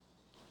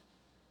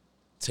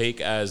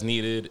Take As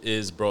Needed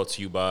is brought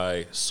to you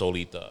by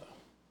Solita.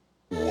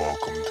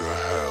 Welcome to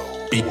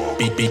hell. Beep,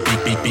 beep, beep,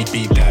 beep, beep, beep,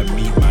 beep. That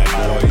meet my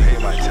boy. Pay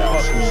my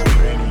taxes.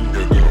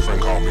 Your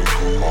girlfriend call me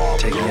Kumar.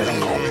 Take Girlfriend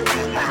it call me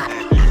Kumar.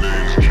 Your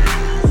name's Q,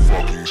 you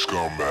fucking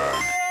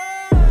scumbag.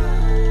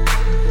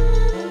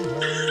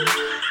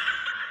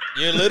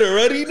 You're lit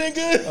already,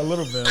 nigga? A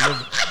little bit.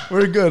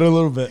 We're good. A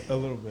little bit.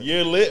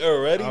 You're lit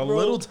already, A bro?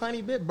 little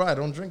tiny bit, bro. I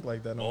don't drink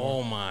like that no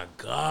more. Oh, my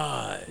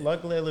God.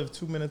 Luckily, I live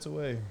 2 minutes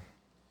away.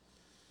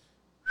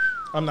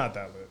 I'm not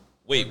that lit.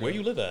 Wait, where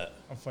you live at?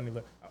 I'm funny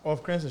lit.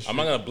 Off Cranston Street. I'm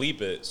not going to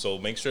bleep it, so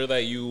make sure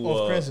that you...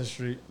 Off Cranston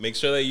Street. Make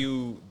sure that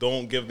you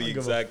don't give the I don't give a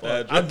exact fuck.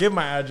 address. I'll give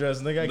my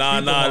address, nigga.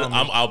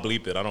 I'll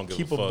bleep it. I don't give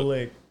Keep a a fuck.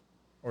 blick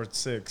or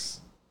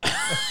 6.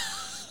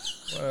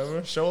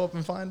 Whatever. Show up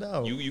and find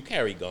out. You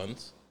carry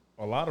guns.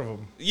 A lot of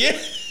them. Yeah.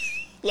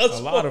 Let's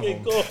A lot of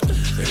fucking them. go.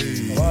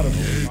 A lot of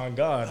them. On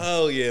God.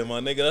 Hell yeah, my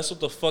nigga. That's what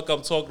the fuck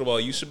I'm talking about.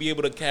 You should be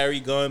able to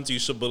carry guns. You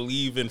should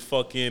believe in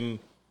fucking...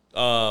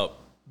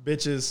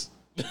 Bitches.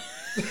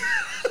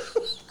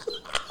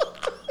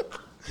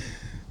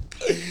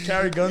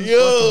 Carry guns, Yo.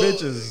 fuck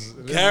bitches.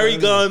 It is Carry what it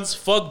is. guns,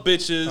 fuck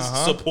bitches,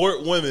 Uh-huh.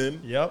 support women,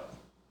 Yep.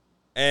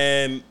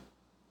 and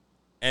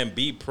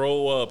be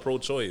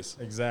pro-choice.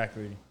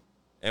 Exactly.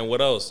 And what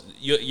else?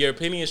 Your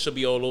opinion should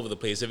be all over the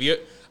place.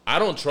 I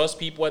don't trust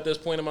people at this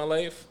point in my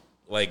life,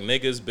 like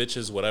niggas,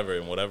 bitches, whatever,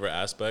 in whatever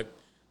aspect,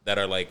 that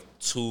are like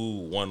too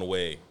one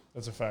way.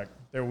 That's a fact.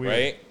 They're weird.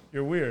 Right?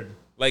 You're weird.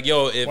 Like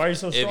yo, if Why are you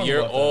so strong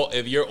about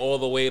if you're all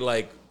the way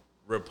like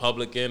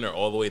Republican or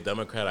all the way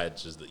Democrat,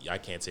 I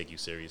can't take you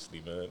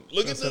seriously, man.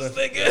 Look at this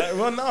nigga.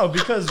 Well, no,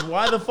 because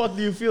why the fuck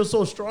do you feel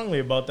so strongly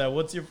about that?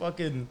 What's your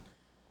fucking...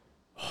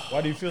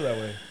 Why do you feel that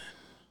way?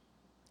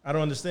 I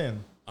don't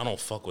understand. I don't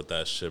fuck with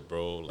that shit,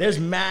 bro. Like, There's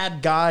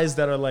mad guys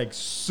that are like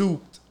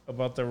souped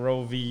about the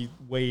Roe v.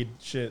 Wade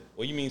shit.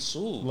 what you mean, Sue?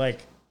 Like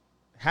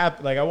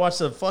I watched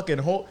the fucking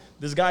whole...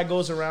 This guy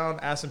goes around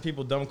asking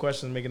people dumb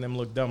questions, making them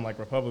look dumb like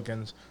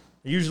Republicans.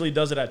 He usually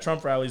does it at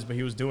Trump rallies, but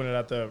he was doing it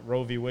at the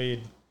Roe v.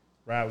 Wade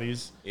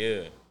rallies.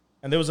 Yeah.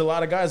 And there was a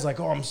lot of guys like,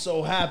 oh, I'm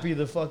so happy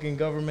the fucking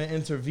government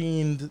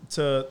intervened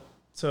to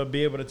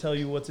be able to tell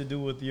you what to do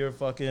with your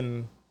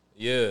fucking...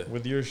 Yeah.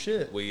 With your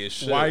shit. With your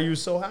shit. Why are you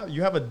so happy?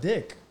 You have a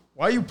dick.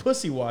 Why are you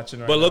pussy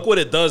watching right But now? look what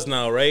it does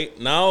now, right?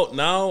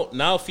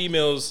 Now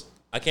females,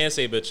 I can't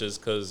say bitches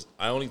because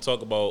I only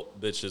talk about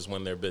bitches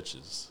when they're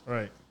bitches.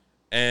 Right.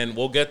 And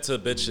we'll get to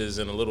bitches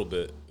in a little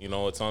bit. You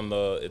know, it's on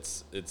the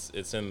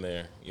it's in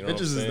there. You know what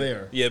I'm Bitches is saying?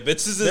 there. Yeah,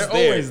 bitches is They're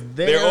there. always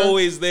there, They're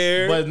always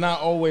there. But not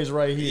always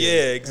right here.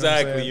 yeah,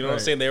 exactly. You know what I'm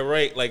saying? They're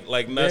right,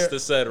 like Nesta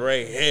said,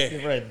 right here.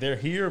 You're right. They're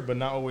here, but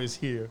not always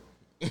here.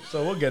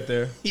 So we'll get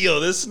there. Yo,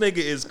 this nigga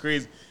is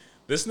crazy.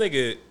 This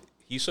nigga,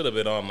 he should have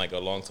been on like a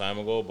long time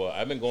ago, but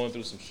I've been going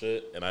through some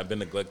shit and I've been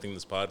neglecting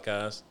this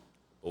podcast.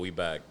 But we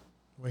back.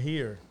 We're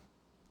here.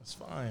 That's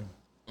fine.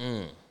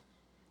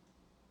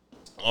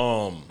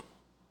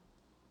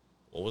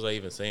 What was I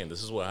even saying?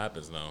 This is what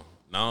happens now.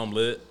 Now I'm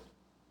lit.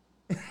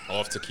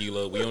 Off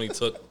tequila. I'm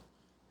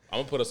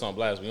gonna put us on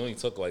blast. We only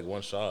took like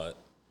one shot.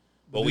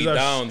 But These we are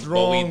downed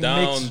strong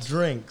mixed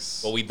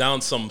drinks. But we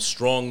downed some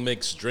strong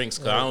mixed drinks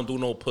because I don't do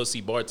no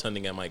pussy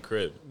bartending at my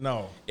crib.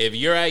 No. If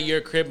you're at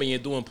your crib and you're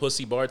doing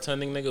pussy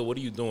bartending, nigga, what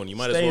are you doing? You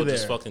might as Stay well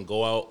just there. fucking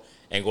go out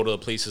and go to the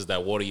places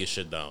that water your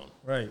shit down.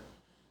 Right.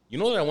 You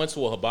know that I went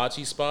to a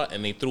hibachi spot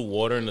and they threw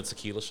water in the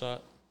tequila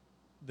shot?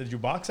 Did you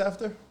box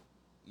after?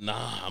 Nah,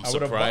 I'm I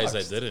would've surprised I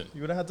boxed. didn't.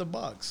 You would have had to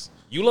box.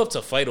 You love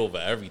to fight over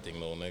everything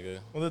though, nigga.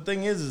 Well, the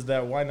thing is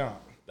that why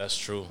not? That's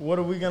true. What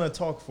are we going to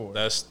talk for?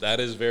 That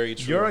is very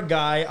true. You're a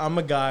guy. I'm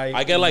a guy.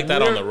 I get like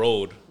that on the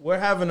road. We're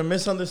having a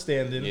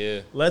misunderstanding.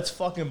 Yeah. Let's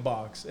fucking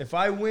box. If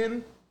I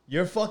win,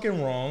 you're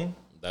fucking wrong.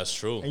 That's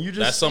true. And you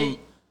just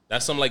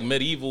that's some like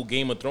medieval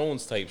Game of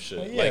Thrones type shit.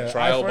 Well, yeah, like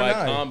trial eye for by an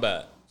eye.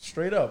 combat.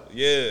 Straight up.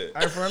 Yeah.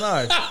 Eye for an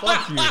eye.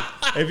 Fuck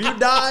you. If you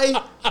die,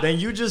 then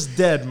you just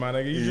dead, my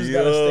nigga. You just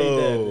gotta stay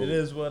dead. It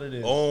is what it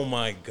is. Oh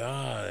my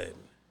God.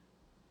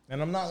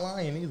 And I'm not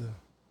lying either.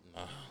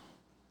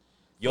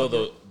 Yo,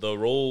 the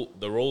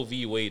Roe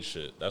v. Wade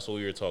shit. That's what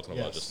we were talking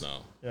about Yes. just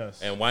now.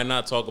 Yes. And why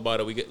not talk about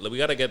it? We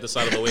gotta get this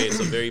out of the way. It's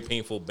a very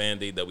painful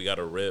band-aid that we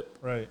gotta rip.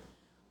 Right.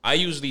 I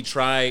usually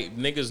try,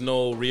 niggas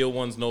know, real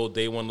ones know,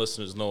 day one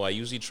listeners know, I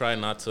usually try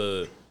not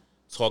to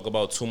talk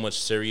about too much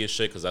serious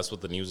shit because that's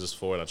what the news is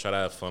for, and I try to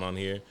have fun on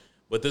here.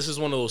 But this is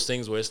one of those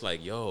things where it's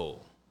like, yo,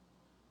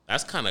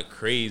 that's kind of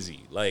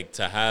crazy. Like,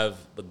 to have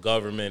the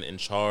government in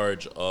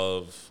charge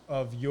of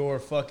your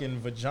fucking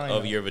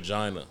vagina. your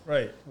vagina.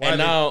 Right. And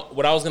now,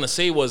 what I was going to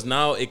say was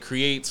now it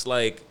creates,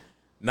 like,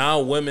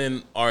 now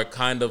women are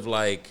kind of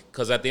like,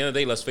 because at the end of the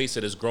day, let's face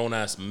it, it's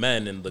grown-ass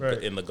men in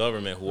the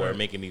government who are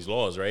making these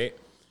laws, right?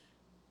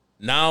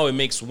 Now it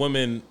makes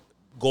women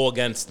go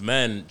against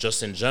men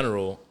just in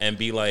general and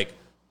be like,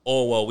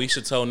 oh, well, we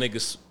should tell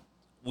niggas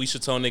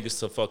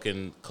to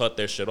fucking cut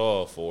their shit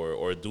off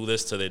or do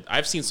this to their...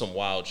 I've seen some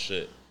wild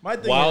shit.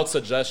 Wild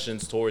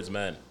suggestions towards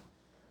men.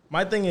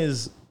 My thing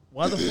is,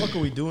 why the fuck are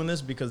we doing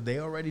this? Because they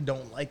already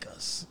don't like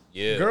us.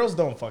 Yeah. Girls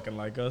don't fucking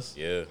like us.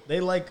 Yeah. They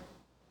like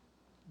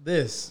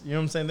this. You know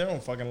what I'm saying? They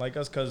don't fucking like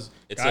us because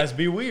guys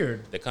be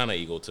weird. They're kind of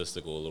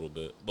egotistical a little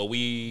bit.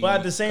 But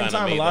at the same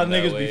time, a lot of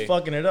niggas be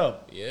fucking it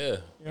up. Yeah. You know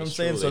what I'm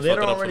saying? So they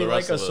don't already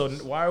like us. So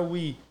why are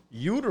we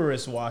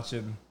uterus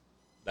watching?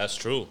 That's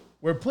true.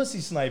 We're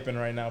pussy sniping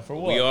right now. For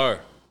what? We are.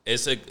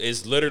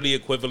 It's literally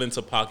equivalent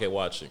to pocket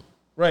watching.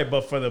 Right,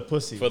 but for the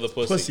pussy. For the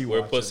pussy.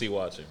 We're pussy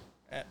watching.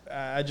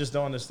 I just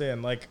don't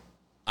understand. Like,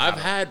 I've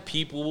had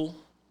people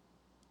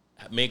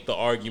make the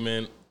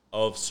argument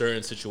of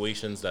certain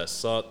situations that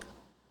suck.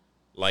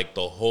 Like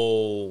the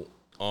whole,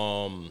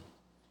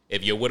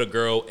 if you're with a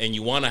girl and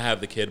you want to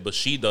have the kid, but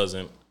she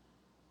doesn't,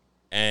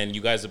 and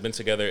you guys have been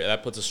together,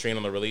 that puts a strain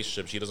on the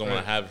relationship. She doesn't want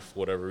to have it for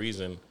whatever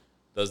reason,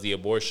 does the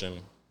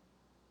abortion,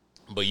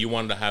 but you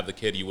wanted to have the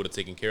kid, you would have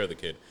taken care of the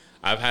kid.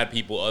 I've had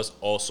people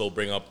also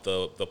bring up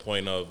the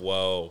point of,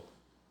 well,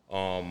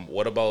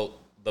 what about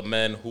the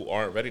men who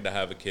aren't ready to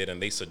have a kid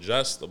and they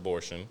suggest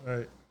abortion,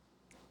 right?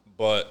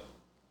 But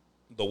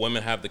the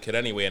women have the kid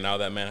anyway, and now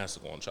that man has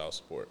to go on child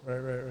support.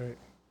 Right.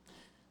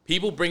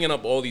 People bringing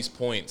up all these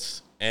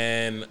points,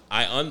 and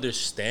I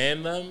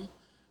understand them,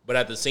 but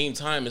at the same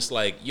time, it's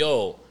like,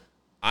 yo,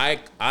 and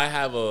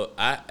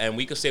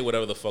we could say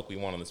whatever the fuck we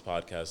want on this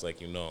podcast,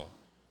 like, you know.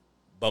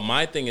 But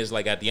my thing is,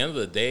 like, at the end of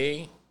the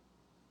day,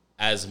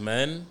 as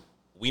men,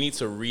 we need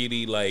to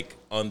really, like,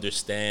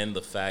 understand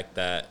the fact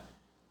that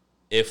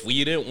if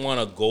we didn't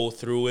want to go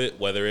through it,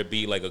 whether it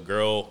be like a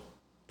girl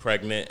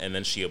pregnant and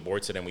then she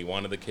aborts it and we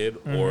wanted the kid,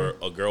 or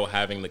a girl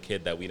having the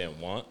kid that we didn't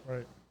want,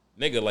 right?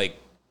 Nigga, like,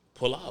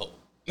 pull out.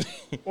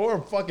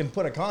 Or fucking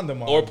put a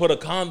condom on. Or put a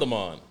condom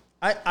on.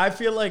 I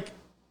feel like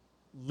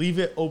leave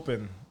it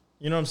open.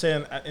 You know what I'm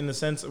saying? In the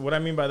sense, what I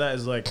mean by that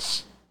is, like,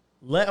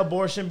 let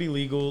abortion be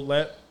legal.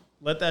 Let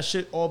that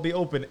shit all be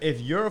open.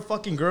 If you're a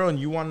fucking girl and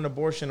you want an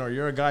abortion, or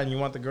you're a guy and you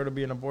want the girl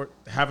to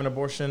have an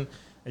abortion,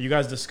 and you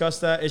guys discuss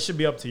that, it should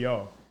be up to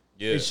y'all.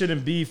 Yeah. It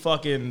shouldn't be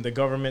fucking the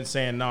government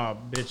saying, nah,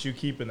 bitch, you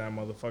keeping that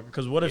motherfucker.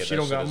 Because what if she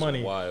don't got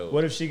money? Wild.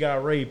 What if she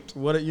got raped?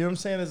 You know what I'm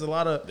saying? It's all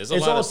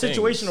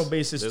situational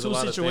basis. Too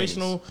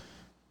situational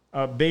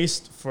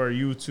based for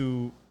you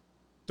to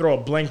throw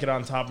a blanket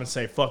on top and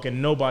say, fucking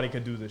nobody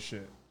could do this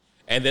shit.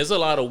 And there's a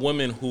lot of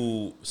women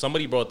who,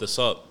 somebody brought this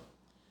up,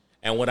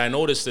 and what I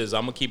noticed is,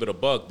 I'm going to keep it a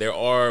buck, there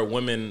are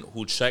women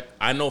who check,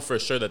 I know for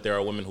sure that there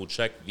are women who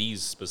check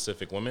these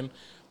specific women,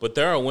 but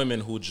there are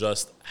women who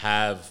just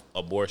have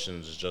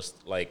abortions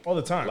just like all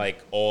the time.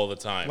 Like all the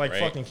time. Like right?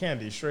 fucking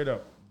candy, straight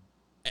up.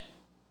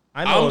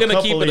 I'm gonna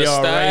keep it a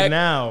stack. Right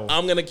now.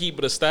 I'm gonna keep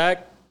it a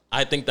stack.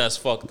 I think that's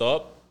fucked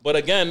up. But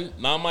again,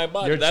 not my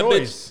body. Your that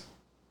choice. Bitch,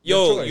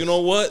 yo, you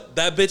know what?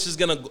 That bitch is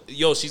gonna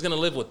she's gonna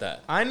live with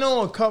that. I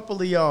know a couple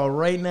of y'all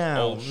right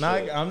now.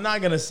 Oh, I'm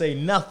not gonna say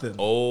nothing.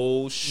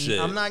 Oh shit.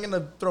 I'm not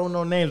gonna throw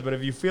no names, but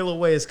if you feel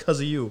away, it's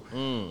because of you.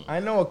 I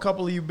know a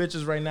couple of you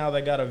bitches right now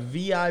that got a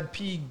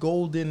VIP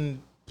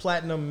golden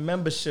platinum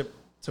membership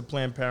to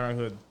Planned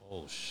Parenthood.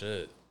 Oh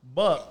shit.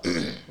 But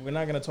we're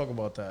not gonna talk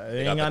about that.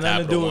 It ain't got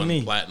nothing to do with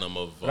me. Platinum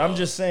of. But I'm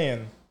just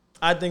saying,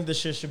 I think the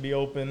shit should be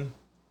open.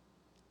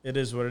 It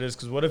is what it is.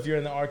 Because what if you're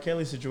in the R.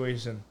 Kelly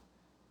situation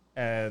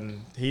and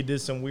he did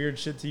some weird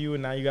shit to you,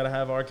 and now you gotta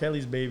have R.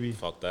 Kelly's baby?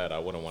 Fuck that. I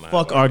wouldn't want to.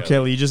 Fuck R.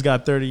 Kelly. You just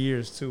got 30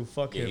 years too.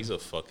 Fuck him. He's a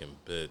fucking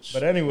bitch.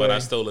 But anyway, but I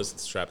still listen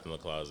to Trapped in the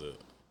Closet.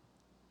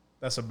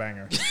 That's a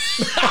banger.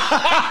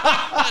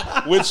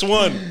 Which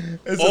one?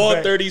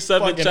 All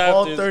 37 chapters.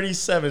 All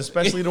 37,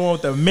 especially the one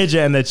with the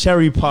midget and the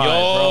cherry pie.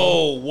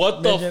 Yo, bro.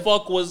 What midget. The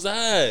fuck was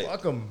that?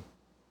 Fuck him.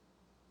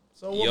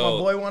 So what,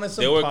 my boy wanted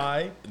some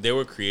pie. They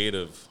were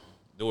creative.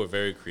 They were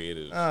very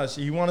creative.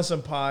 He wanted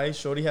some pie.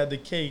 Shorty had the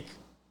cake.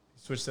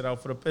 Switched it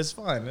out for the. It's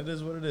fine. It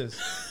is what it is.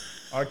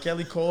 R.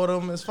 Kelly called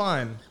him. It's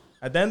fine.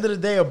 At the end of the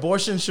day,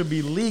 abortion should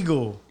be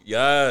legal.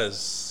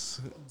 Yes.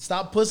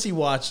 Stop pussy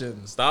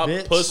watching. Stop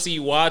bitch. Pussy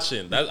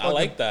watching. I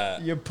like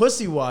that. You're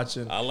pussy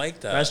watching. I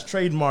like that. That's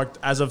trademarked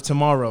as of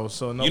tomorrow.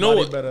 So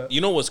nobody better.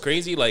 You know what's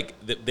crazy? Like,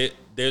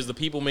 there's the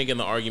people making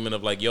the argument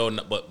of like, yo,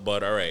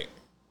 but all right.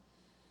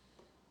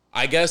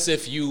 I guess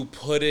if you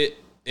put it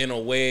in a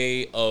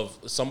way of,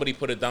 somebody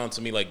put it down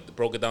to me, like,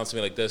 broke it down to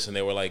me like this, and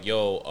they were like,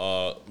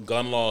 yo,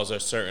 gun laws are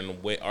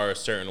a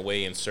certain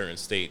way in certain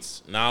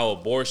states. Now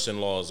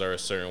abortion laws are a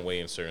certain way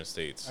in certain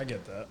states. I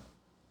get that.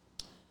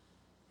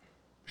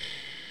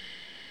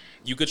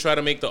 You could try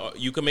to make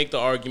the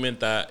argument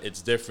that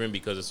it's different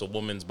because it's a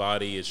woman's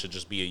body. It should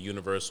just be a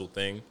universal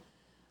thing.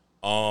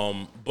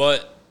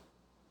 But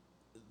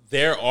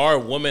there are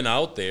women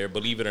out there,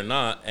 believe it or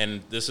not,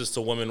 and this is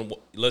to women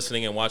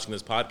listening and watching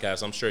this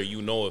podcast. I'm sure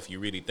you know if you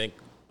really think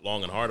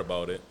long and hard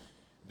about it.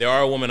 There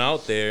are women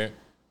out there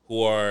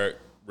who are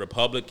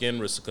Republican,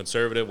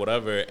 conservative,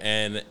 whatever,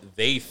 and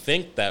they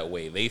think that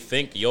way. They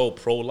think, yo,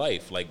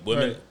 pro-life. Like,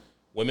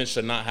 women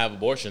should not have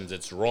abortions.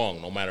 It's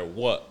wrong no matter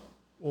what.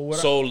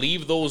 So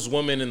leave those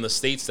women in the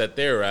states that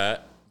they're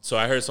at. So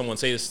I heard someone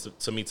say this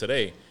to me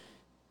today,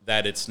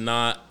 that it's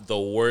not the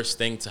worst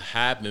thing to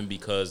happen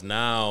because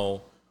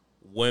now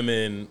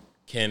women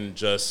can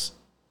just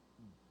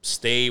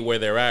stay where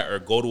they're at or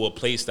go to a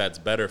place that's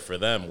better for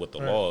them with the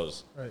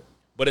laws. Right.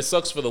 But it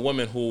sucks for the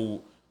women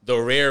who the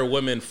rare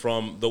women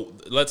from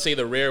let's say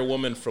the rare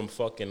woman from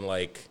fucking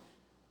like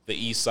the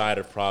east side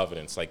of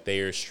Providence, like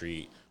Thayer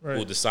Street,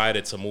 who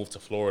decided to move to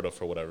Florida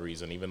for whatever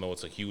reason, even though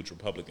it's a huge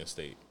Republican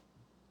state.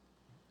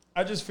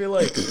 I just feel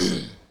like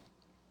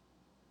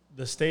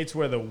the states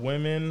where the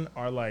women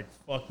are like,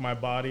 fuck my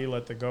body,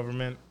 let the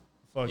government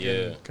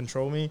fucking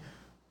control me,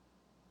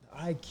 the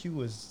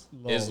IQ is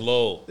low. It's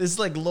low. It's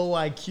like low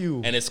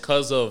IQ. And it's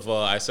because of,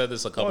 I said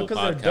this a couple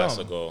podcasts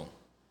ago.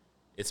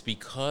 It's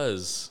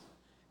because,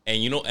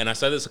 and I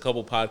said this a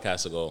couple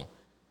podcasts ago,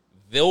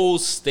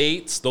 those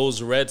states,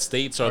 those red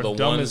states are the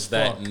ones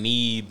that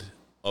need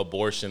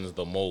abortions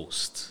the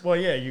most. Well,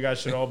 yeah, you guys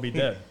should all be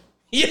dead.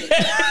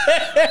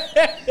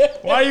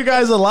 Why are you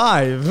guys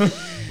alive?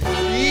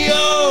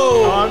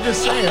 No, I'm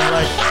just saying,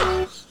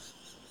 like,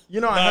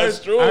 I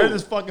heard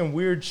this fucking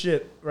weird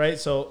shit, right?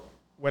 So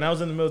when I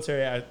was in the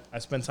military, I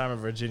spent time in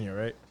Virginia,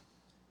 right?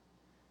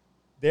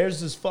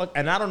 There's this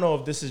and I don't know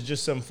if this is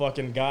just some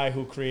fucking guy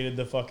who created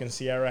the fucking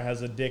Sierra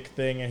has a dick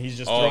thing and he's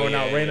just throwing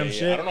out random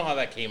shit. I don't know how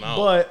that came out.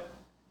 But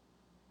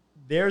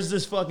there's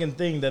this fucking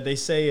thing that they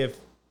say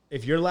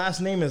if your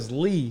last name is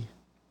Lee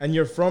and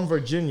you're from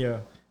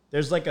Virginia,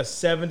 there's like a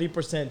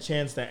 70%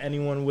 chance that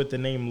anyone with the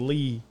name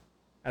Lee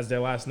as their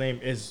last name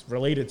is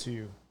related to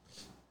you.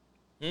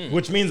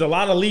 Which means a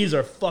lot of Lees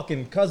are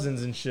fucking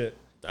cousins and shit.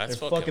 They're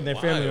fucking their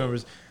family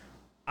members.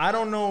 I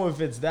don't know if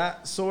it's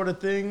that sort of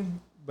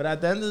thing, but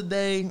at the end of the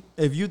day,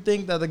 if you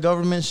think that the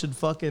government should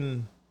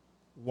fucking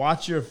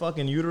watch your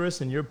fucking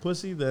uterus and your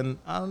pussy, then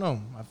I don't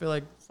know. I feel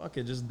like, fuck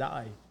it, just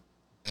die.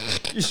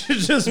 You should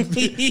just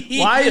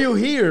why are you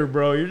here,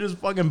 bro? You're just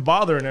fucking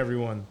bothering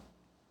everyone.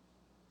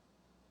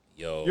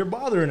 Yo. You're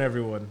bothering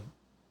everyone.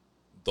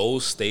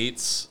 Those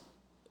states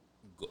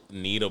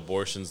need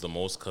abortions the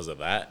most because of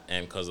that,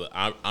 and because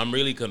I'm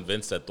really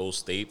convinced that those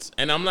states,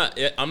 and I'm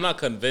not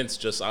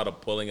convinced just out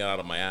of pulling it out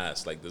of my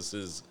ass. Like this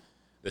is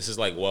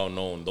like well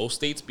known. Those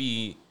states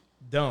be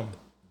dumb.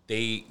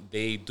 They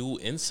do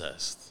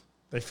incest.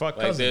 They fuck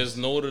like cousins.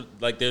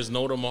 there's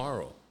no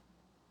tomorrow.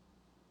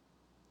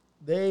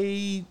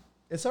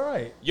 It's all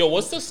right. Yo,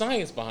 what's the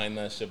science behind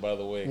that shit, by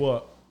the way?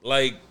 What?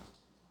 Like,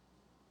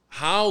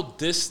 how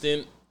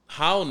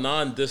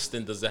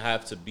non-distant does it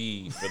have to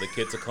be for the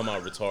kid to come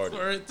out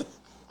retarded?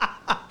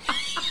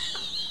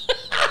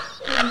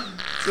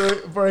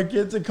 For a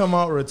kid to come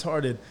out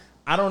retarded,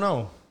 I don't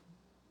know.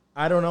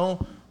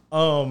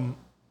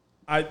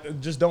 I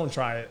just don't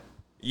try it.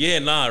 Yeah,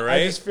 nah,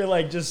 right? I just feel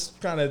like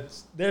just kind of,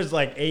 there's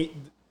 8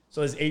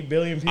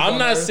 billion people. I'm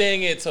not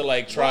saying it to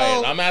like try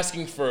it. I'm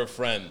asking for a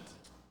friend.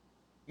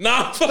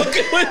 Nah, I'm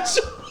fucking with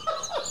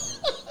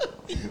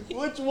you.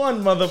 Which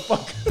one,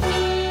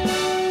 motherfucker?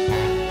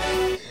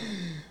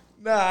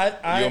 Nah,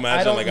 you imagine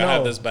I don't like know. I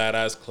have this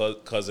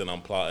badass cousin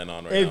I'm plotting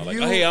on right now. Like,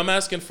 hey, I'm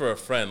asking for a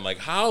friend. Like,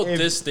 how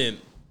distant?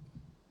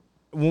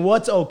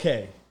 What's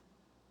okay?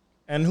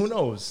 And who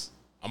knows?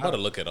 I'm about to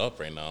look it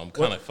up right now. I'm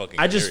kind of fucking.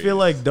 I just feel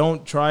like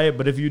don't try it.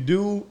 But if you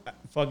do,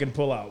 fucking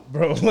pull out,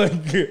 bro.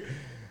 Like, if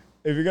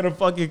you're gonna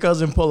fuck your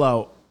cousin, pull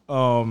out.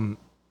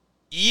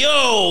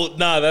 Yo,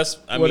 nah, that's.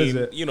 What is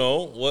it? You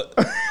know what?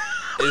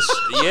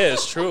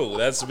 It's true.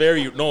 That's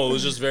it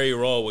was just very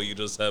raw what you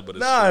just said, but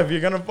it's true. If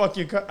you're gonna fuck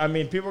your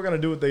people are gonna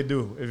do what they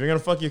do. If you're gonna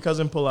fuck your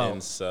cousin, pull out.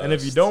 Incest. And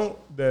if you don't,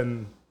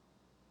 then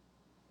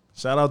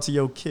shout out to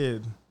your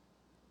kid.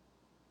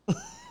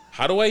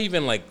 How do I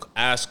even like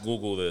ask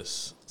Google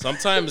this?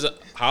 Sometimes,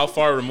 how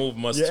far removed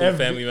must two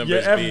family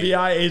members your be? Your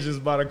FBI agent's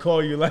about to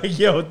call you like,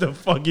 yo, what the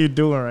fuck you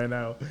doing right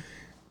now?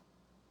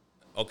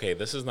 Okay,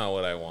 this is not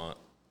what I want.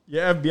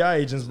 Your FBI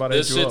agent's about to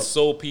hit you up. This shit's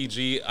so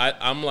PG.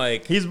 I'm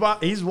like... He's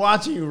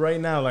watching you right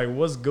now like,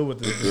 what's good with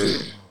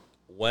this?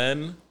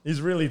 When...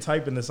 He's really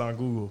typing this on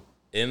Google.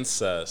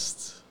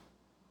 Incest.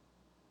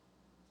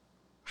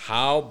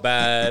 How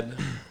bad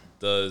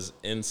does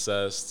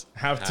incest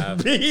have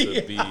to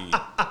be?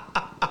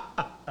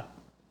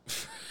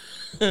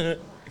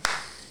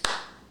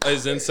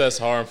 Is incest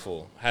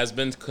harmful? Has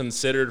been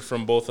considered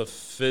from both a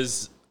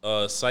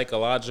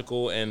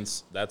psychological and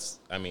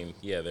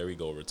there we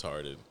go,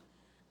 retarded,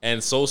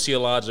 and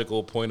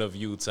sociological point of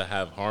view to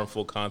have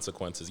harmful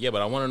consequences. Yeah,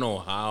 but I want to know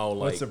how. Like,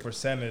 what's the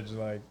percentage?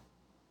 Like,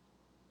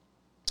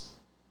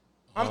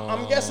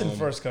 I'm guessing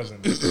first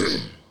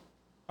cousins.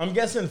 I'm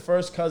guessing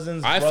first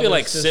cousins. I feel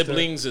like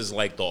siblings is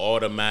like the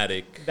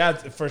automatic.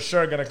 That's for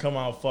sure gonna come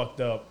out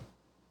fucked up.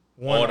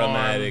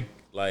 Automatic,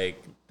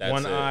 like that's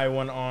one eye,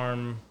 one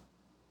arm,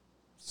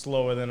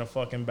 slower than a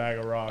fucking bag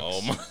of rocks.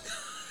 Oh my god!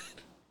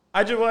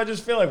 I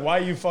just feel like, why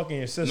are you fucking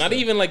your sister? Not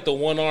even like the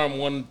one arm,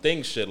 one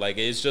thing shit. Like,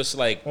 it's just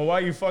like, well, why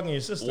are you fucking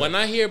your sister? When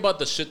I hear about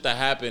the shit that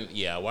happened,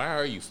 yeah, why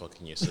are you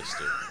fucking your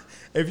sister?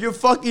 If you're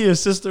fucking your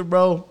sister,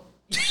 bro,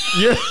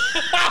 you're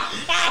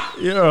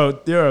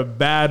a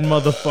bad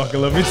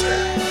motherfucker. Let me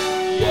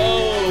tell you.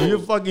 Yo. If you're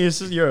fucking your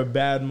sister, you're a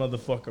bad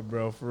motherfucker,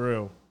 bro. For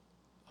real.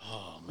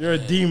 Oh, man. You're a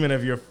demon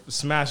if you're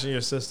smashing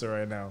your sister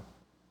right now.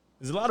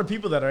 There's a lot of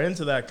people that are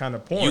into that kind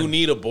of porn. You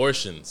need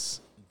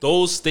abortions.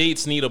 Those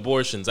states need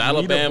abortions.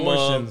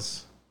 Alabama.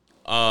 Is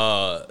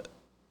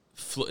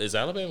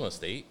Alabama a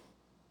state?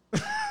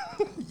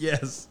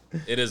 Yes.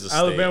 It is a state.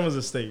 Alabama's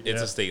a state. It's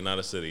yeah. a state, not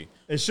a city.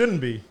 It shouldn't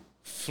be.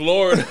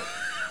 Florida.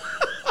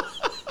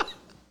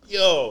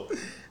 Yo.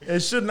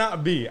 It should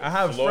not be. I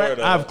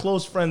have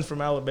close friends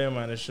from Alabama,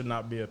 and it should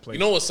not be a place. You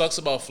know what sucks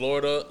about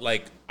Florida?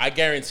 Like, I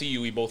guarantee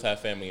you we both have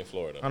family in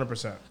Florida.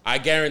 100%. I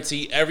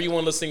guarantee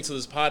everyone listening to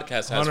this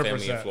podcast has 100%.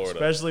 family in Florida.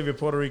 Especially if you're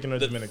Puerto Rican or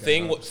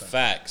Dominican.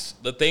 Facts.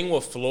 The thing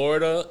with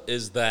Florida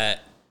is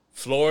that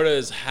Florida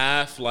is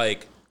half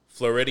like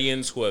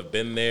Floridians who have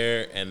been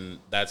there and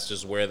that's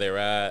just where they're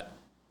at,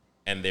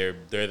 and they're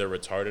the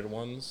retarded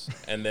ones.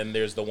 And then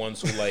there's the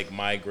ones who like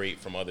migrate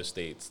from other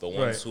states, the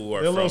ones who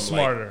are they're a little from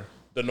smarter. Like,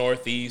 the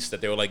Northeast, that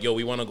they were like, yo,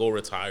 we want to go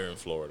retire in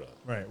Florida.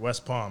 Right,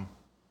 West Palm.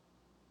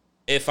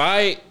 If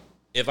I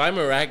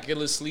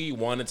miraculously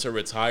wanted to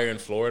retire in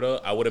Florida,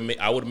 I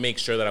would make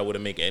sure that I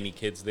wouldn't make any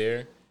kids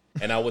there,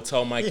 and I would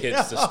tell my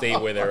kids to stay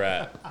where they're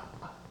at.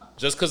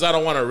 Just because I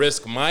don't want to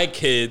risk my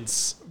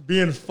kids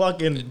being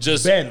fucking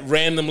just bent.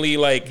 randomly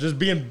like Just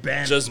being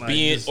bent.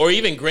 or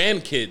even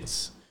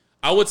grandkids.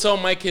 I would tell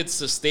my kids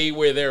to stay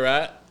where they're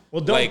at.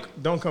 Well,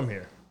 don't come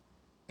here.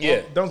 Yeah,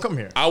 well, don't come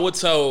here. I would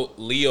tell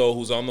Leo,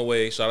 who's on the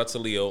way. Shout out to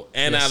Leo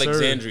and Yes,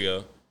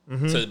 Alexandria.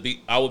 To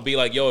be, I would be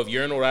like, yo, if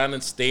you're in Rhode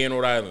Island, stay in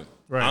Rhode Island.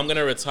 Right. I'm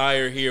gonna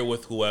retire here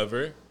with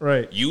whoever.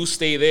 Right. You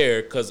stay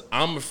there because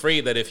I'm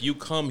afraid that if you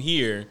come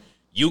here,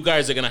 you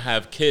guys are gonna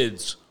have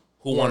kids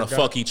who want to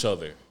fuck each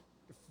other.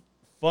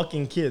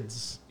 Fucking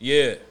kids.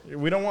 Yeah.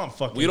 We don't want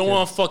fucking. We don't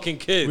want fucking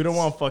kids. We don't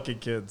want fucking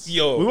kids.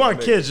 Yo, we want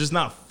kids, just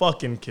not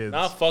fucking kids.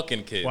 Not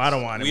fucking kids. Well, I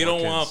don't want. We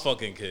don't want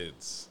fucking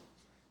kids.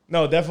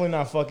 No, definitely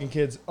not fucking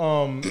kids.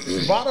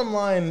 Bottom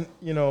line,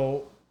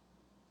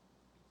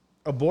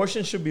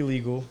 abortion should be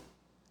legal.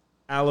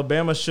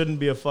 Alabama shouldn't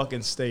be a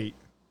fucking state.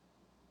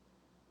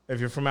 If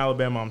you're from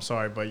Alabama, I'm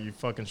sorry, but you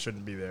fucking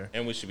shouldn't be there.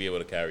 And we should be able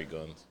to carry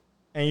guns.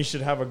 And you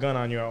should have a gun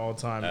on you at all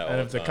time. At and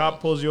all if the times. cop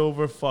pulls you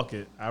over, fuck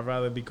it. I'd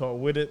rather be caught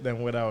with it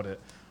than without it.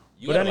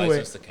 You But got a anyway-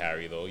 license to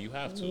carry, though. You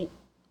have to.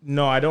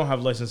 No, I don't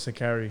have license to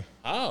carry.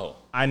 How?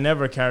 I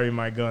never carry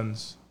my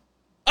guns.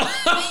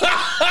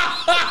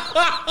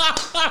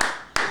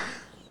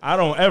 I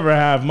don't ever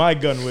have my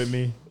gun with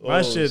me.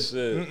 My shit.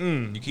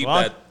 You keep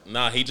Well, that.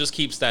 Nah, he just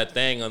keeps that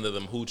thing under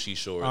them hoochie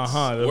shorts.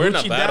 Uh-huh. We're in a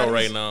Hoochie battle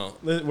Daddies- right now.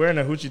 We're in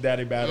a hoochie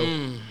daddy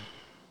battle.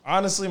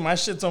 Honestly, my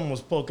shit's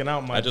almost poking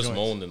out my I just joints.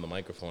 moaned in the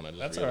microphone. I just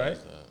That's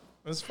realized all right.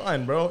 that. It's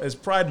fine, bro. It's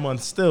Pride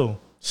Month still.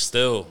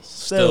 Still,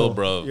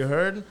 bro. You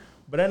heard?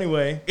 But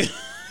anyway,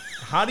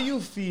 how do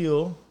you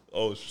feel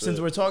Oh shit. since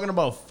we're talking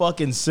about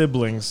fucking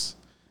siblings?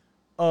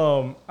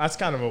 That's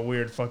kind of a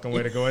weird fucking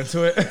way to go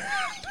into it.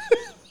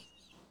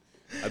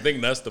 I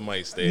think Nesta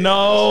might stay.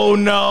 No.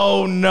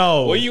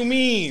 What do you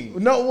mean?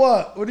 No,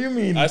 what? What do you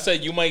mean? I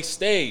said you might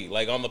stay,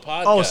 like on the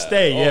podcast. Oh,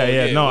 stay.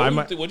 Yeah. No, what I do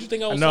might. you What'd you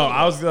think I was? No, talking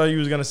I was about? thought you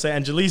was gonna say,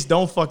 Angelise,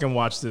 don't fucking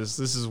watch this.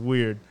 This is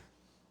weird.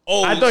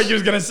 Oh, I thought you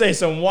was gonna say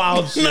some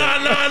wild shit. Nah.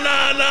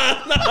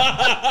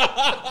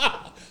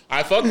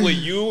 I fuck with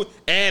you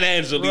and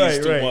Angelise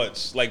Right, too right.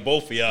 much, like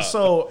both of y'all.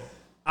 So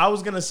I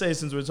was gonna say,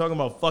 since we're talking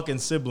about fucking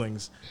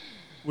siblings,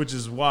 which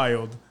is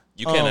wild.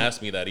 You can't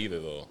ask me that either,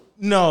 though.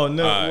 No,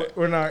 right.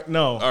 we're not.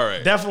 No, All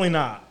right. definitely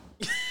not.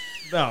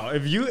 No,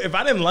 if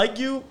I didn't like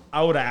you,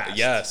 I would have asked.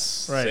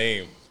 Yes, Right.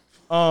 same.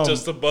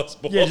 Just a bus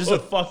ball. Yeah, just to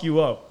fuck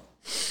you up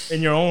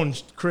in your own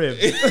crib.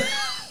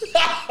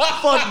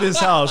 Fuck this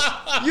house.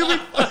 You be.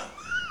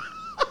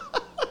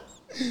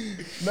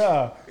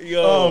 Nah.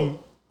 Yo.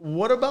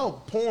 What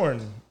about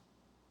porn?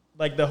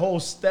 Like the whole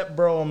step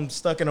bro, I'm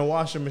stuck in a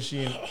washing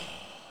machine.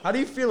 How do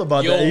you feel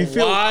about that? Yo, You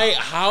feel why?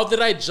 How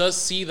did I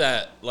just see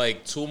that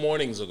like 2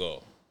 mornings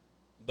ago?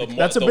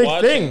 That's a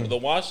big thing. The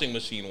washing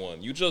machine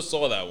one. You just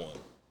saw that one.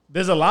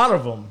 there's a lot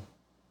of them.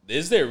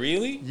 Is there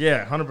really?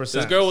 Yeah, 100%.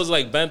 This girl was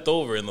like bent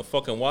over in the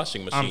fucking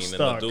washing machine, I'm and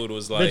stuck. the dude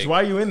was like, "Bitch,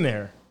 why are you in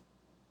there?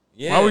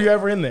 Yeah. Why were you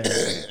ever in there?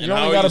 You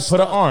how only are got to you put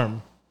an stuck?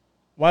 arm.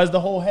 Why is the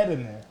whole head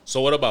in there?"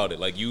 So what about it?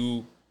 Like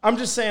you? I'm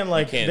just saying,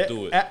 like, can't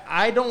do it.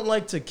 I don't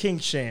like to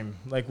kink shame.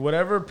 Like,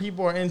 whatever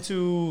people are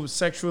into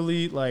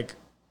sexually, like,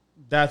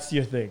 that's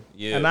your thing.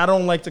 Yeah. And I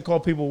don't like to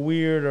call people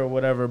weird or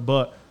whatever,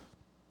 but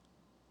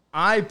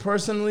I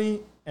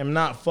personally am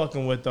not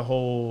fucking with the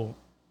whole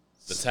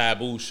The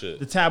taboo shit.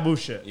 the taboo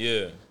shit.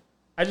 Yeah.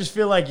 I just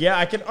feel like, yeah,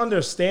 I can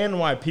understand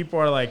why people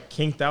are like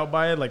kinked out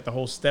by it, like the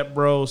whole step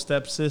bro,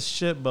 step sis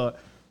shit. But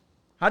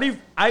how do you?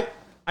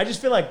 I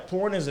just feel like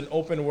porn is an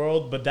open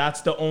world, but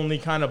that's the only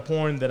kind of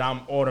porn that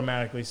I'm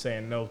automatically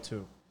saying no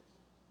to.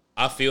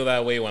 I feel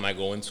that way when I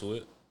go into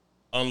it.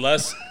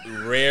 Unless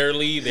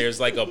rarely there's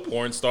like a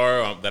porn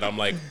star that I'm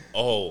like,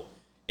 oh,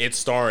 it's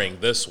starring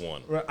this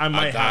one. I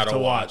might have gotta to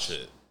watch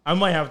it. I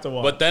might have to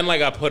watch. But then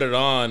like I put it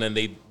on and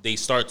they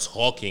start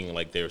talking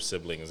like they're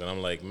siblings, and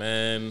I'm like,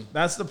 man,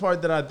 that's the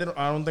part that I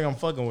don't think I'm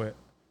fucking with.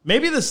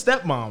 Maybe the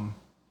stepmom.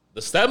 the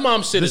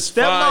stepmom shit The is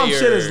stepmom fire.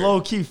 shit is low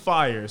key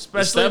fire,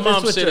 especially if stepmom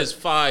it's with shit is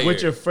fire.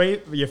 with your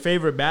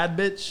favorite bad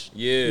bitch.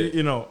 Yeah.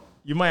 you know,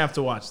 you might have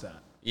to watch that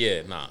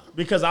Yeah, nah.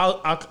 because I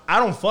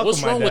don't fuck What's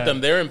with my wrong dad. with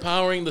them? They're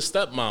empowering the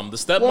stepmom. The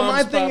stepmom's Well,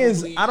 my thing is,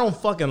 probably- I don't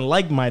fucking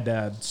like my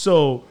dad,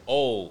 so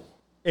oh,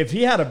 If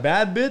he had a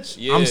bad bitch,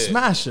 I'm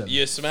smashing.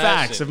 You're smashing.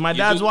 Facts. If my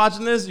dad's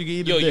watching this, you can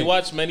eat a dick. You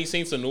watch Many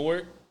Saints of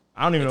Newark?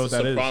 I don't even know what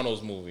that is.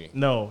 Sopranos movie.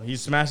 No, he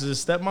smashes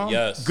his stepmom?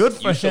 Yes. Good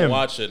for him. You should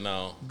watch it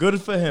now.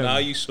 Good for him. Now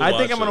you should I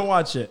think I'm going to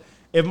watch it.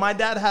 If my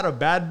dad had a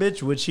bad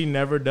bitch, which he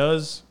never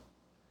does,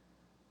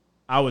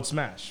 I would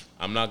smash.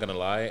 I'm not going to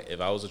lie.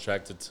 If I was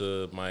attracted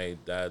to my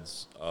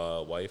dad's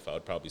wife, I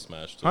would probably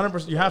smash too.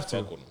 100%. You have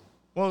to.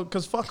 Well,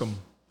 because fuck him.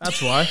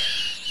 That's why.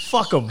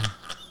 Fuck him.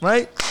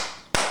 Right?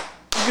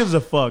 Who gives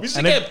a fuck? We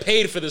should get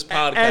paid for this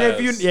podcast.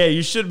 And if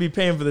you should be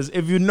paying for this.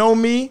 If you know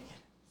me,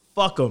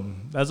 fuck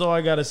him. That's all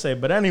I got to say.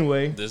 But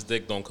anyway. This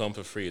dick don't come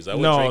for free. Is that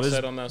what Drake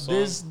said on that song?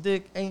 This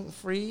dick ain't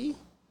free?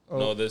 Oh.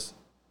 No, this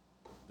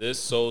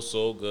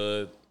so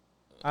good.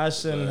 I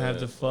shouldn't have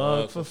to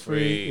fuck for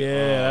free.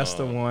 Yeah, that's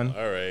the one.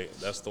 All right,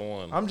 that's the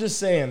one. I'm just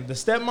saying, the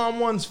stepmom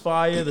one's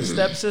fire. The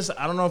stepsis,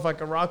 I don't know if I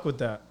can rock with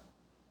that.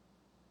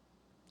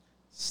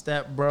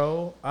 Step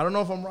bro, I don't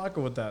know if I'm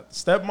rocking with that.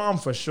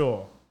 Stepmom for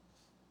sure.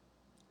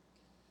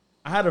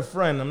 I had a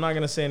friend, I'm not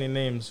going to say any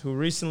names, who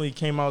recently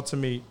came out to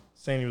me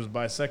saying he was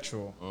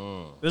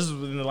bisexual. This is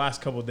within the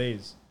last couple of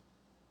days.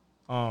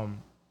 Not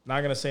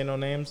going to say no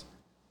names.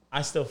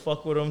 I still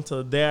fuck with him till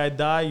the day I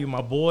die. You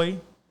my boy.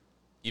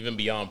 Even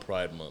beyond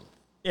Pride Month.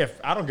 If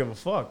I don't give a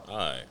fuck. All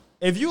right.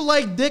 If you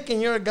like dick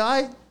and you're a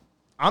guy,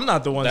 I'm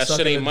not the one sucking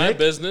the dick. That shit ain't my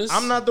business.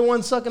 I'm not the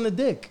one sucking the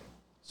dick.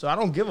 So I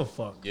don't give a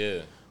fuck. Yeah.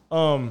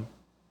 How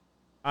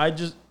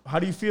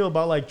do you feel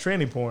about like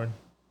tranny porn?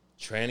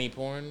 Tranny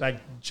porn? Like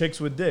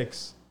chicks with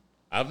dicks.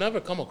 I've never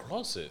come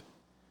across it.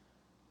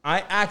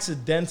 I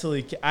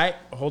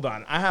hold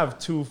on. I have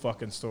two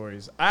fucking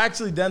stories. I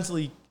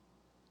accidentally,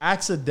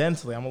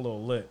 I'm a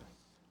little lit.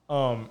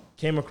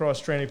 Came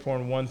across tranny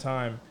porn one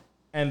time,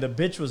 and the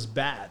bitch was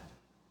bad,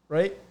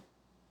 right?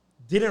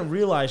 Didn't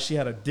realize she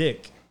had a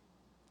dick,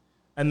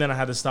 and then I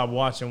had to stop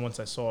watching once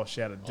I saw she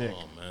had a dick.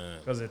 Oh man,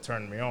 because it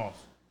turned me off.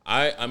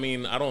 I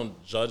mean, I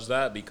don't judge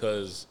that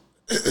because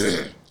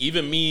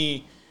even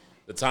me,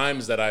 the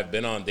times that I've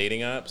been on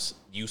dating apps,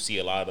 you see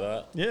a lot of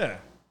that. Yeah.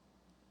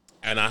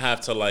 And I have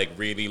to like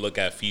really look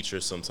at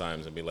features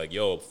sometimes and be like,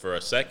 yo, for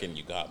a second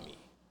you got me.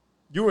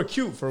 You were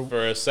cute for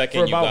a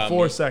second. For about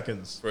 4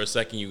 seconds. For a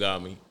second, you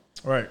got me.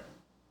 Right.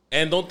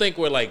 And don't think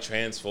we're like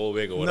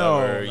transphobic or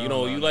whatever.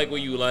 No, you like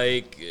what you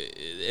like.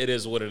 It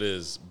is what it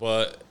is.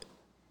 But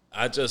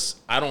I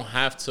don't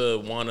have to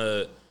want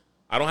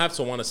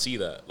to see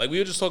that. Like we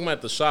were just talking about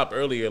at the shop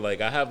earlier.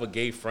 Like I have a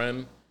gay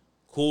friend,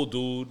 cool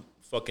dude,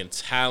 fucking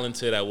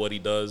talented at what he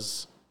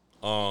does.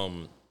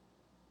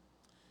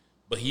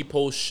 But he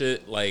posts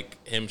shit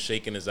like him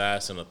shaking his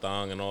ass in a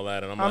thong and all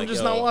that, and I'm like,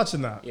 just not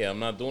watching that. Yeah, I'm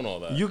not doing all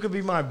that. You could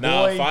be my boy.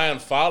 Now, if I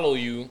unfollow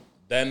you,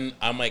 then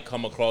I might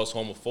come across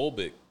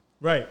homophobic.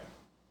 Right.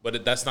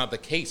 But that's not the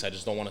case. I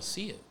just don't want to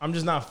see it. I'm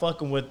just not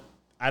fucking with.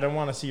 I don't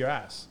want to see your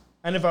ass.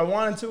 And if I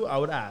wanted to, I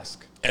would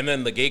ask. And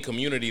then the gay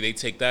community, they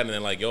take that and they're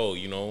like, yo,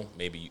 you know,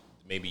 maybe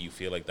you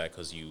feel like that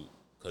because you're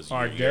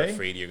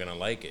afraid you're gonna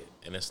like it,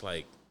 and it's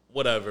like,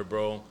 whatever,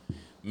 bro.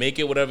 Make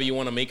it whatever you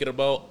want to make it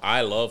about.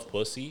 I love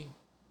pussy.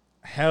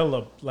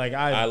 Hella, like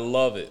I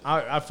love it.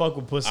 I fuck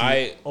with pussy.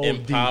 I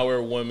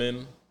empower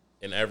women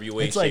in every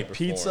way, it's shape, like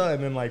pizza, or form.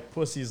 And then like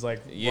pussy's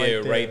like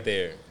right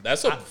there.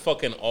 That's a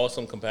fucking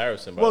awesome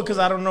comparison. Well, because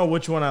I don't know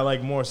which one I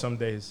like more some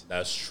days.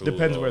 That's true.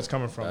 Depends where it's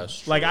coming from. That's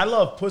true. Like I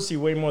love pussy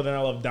way more than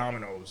I love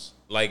Domino's.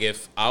 Like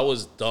if I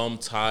was dumb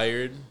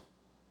tired,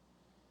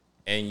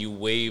 and you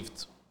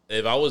waved.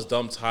 If I was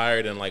dumb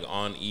tired and like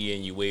on E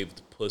and you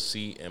waved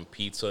pussy and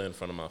pizza in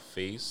front of my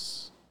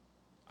face,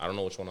 I don't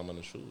know which one I'm gonna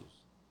choose.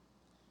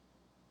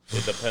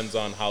 It depends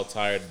on how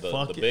tired the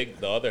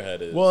other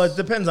head is. Well, it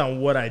depends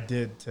on what I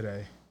did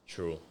today.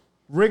 True.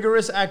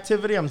 Rigorous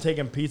activity, I'm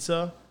taking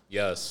pizza.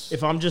 Yes.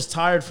 If I'm just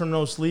tired from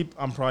no sleep,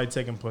 I'm probably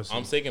taking pussy.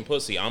 I'm taking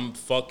pussy. I'm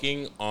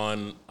fucking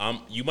on.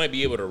 You might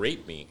be able to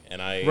rape me,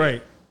 and I.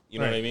 Right. You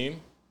know what I mean?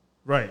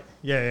 Right.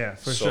 Yeah.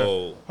 For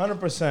sure.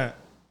 100%.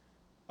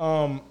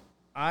 I'm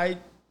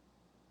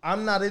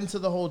not into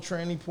the whole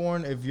tranny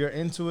porn. If you're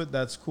into it,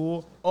 that's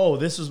cool. Oh,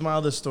 this was my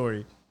other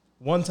story.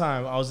 One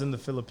time I was in the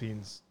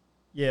Philippines.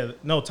 Yeah,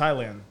 no,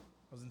 Thailand.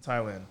 I was in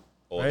Thailand.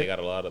 Oh, right? They got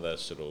a lot of that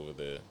shit over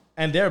there.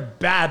 And they're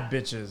bad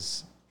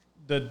bitches.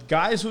 The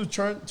guys who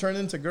turn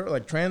into girls,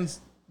 like trans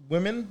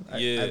women,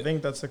 yeah. I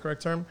think that's the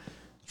correct term.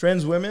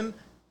 Trans women,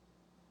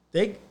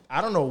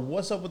 I don't know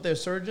what's up with their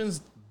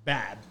surgeons.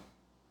 Bad.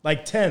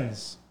 Like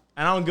 10s.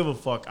 And I don't give a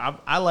fuck.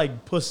 I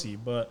like pussy,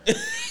 but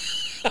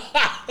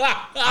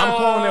I'm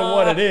calling it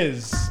what it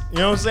is. You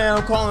know what I'm saying?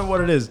 I'm calling it what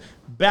it is.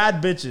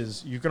 Bad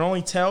bitches. You can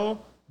only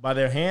tell by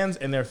their hands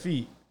and their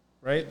feet.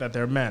 Right? That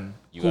they're men.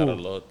 You gotta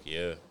look,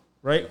 yeah.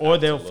 Right? Or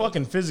they'll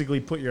fucking physically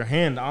put your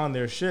hand on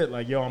their shit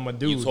like, yo, I'm a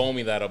dude. You told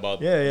me that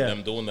about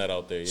them doing that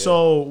out there, yeah.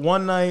 So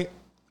one night,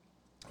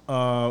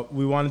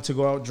 we wanted to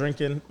go out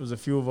drinking. It was a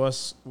few of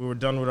us. We were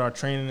done with our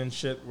training and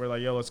shit. We're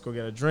like, yo, let's go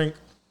get a drink.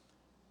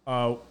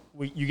 You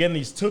get in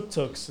these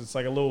tuk-tuks. It's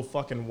like a little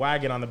fucking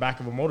wagon on the back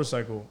of a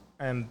motorcycle.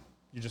 And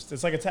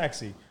it's like a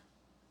taxi.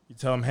 You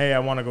tell them, hey, I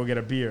want to go get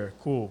a beer.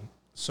 Cool.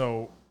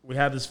 So we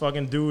had this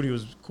fucking dude. He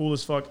was cool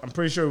as fuck. I'm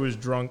pretty sure he was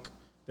drunk.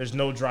 There's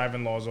no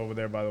driving laws over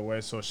there, by the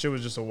way. So shit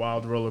was just a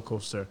wild roller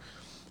coaster.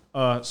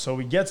 So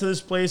we get to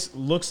this place.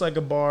 Looks like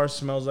a bar.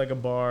 Smells like a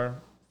bar.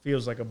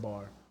 Feels like a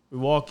bar. We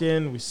walk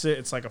in. We sit.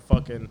 It's like a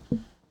fucking...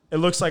 It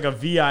looks like a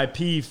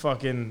VIP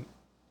fucking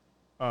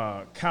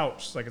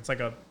couch. Like it's like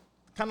a...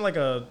 Kind of like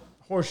a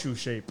horseshoe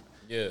shape.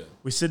 Yeah.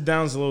 We sit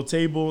down. It's a little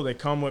table. They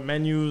come with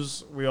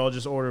menus. We all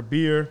just order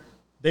beer.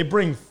 They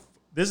bring...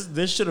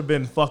 This should have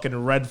been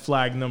fucking red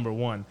flag number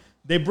one.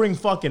 They bring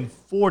fucking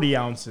 40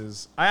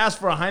 ounces. I asked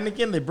for a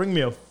Heineken. They bring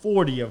me a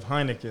 40 of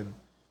Heineken.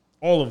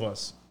 All of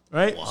us.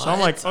 Right? What? So I'm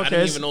like, okay. I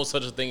didn't even know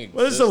such a thing existed.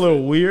 Well, this is a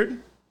little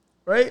weird.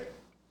 Right?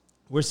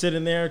 We're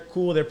sitting there.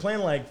 Cool. They're playing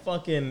like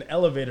fucking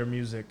elevator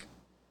music.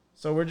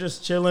 So we're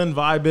just chilling,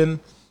 vibing.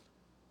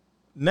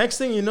 Next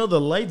thing you know, the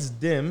lights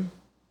dim.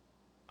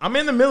 I'm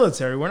in the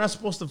military. We're not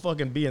supposed to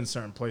fucking be in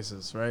certain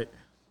places, right?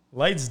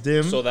 Lights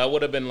dim. So that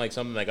would have been like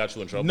something that got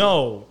you in trouble?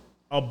 No.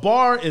 A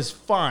bar is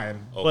fine,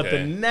 but the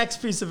Okay.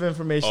 next piece of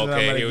information that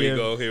I'm going to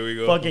give Here we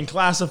go. fucking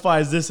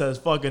classifies this as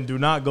fucking do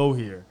not go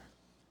here.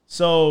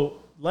 So,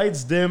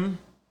 lights dim.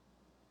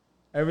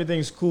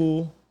 Everything's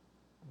cool.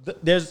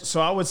 So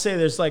I would say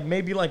there's like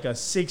maybe like a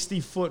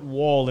 60-foot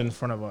wall in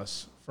front of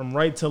us. From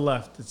right to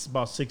left, it's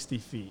about 60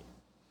 feet.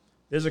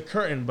 There's a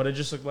curtain, but it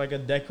just looked like a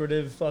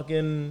decorative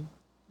fucking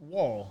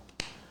wall.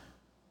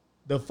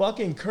 The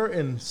fucking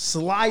curtain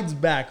slides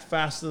back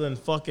faster than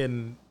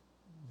fucking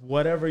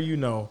whatever you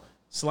know.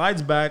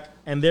 Slides back,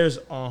 and there's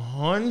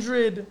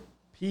 100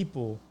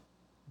 people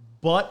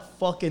butt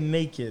fucking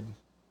naked.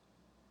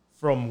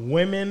 From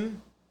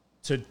women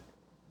to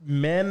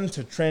men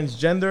to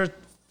transgender,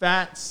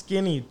 fat,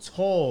 skinny,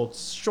 tall,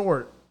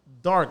 short,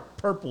 dark,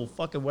 purple,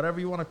 fucking whatever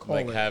you want to call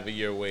Like it. have it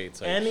your way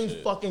type Any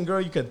shit. fucking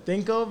girl you could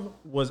think of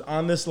was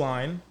on this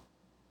line,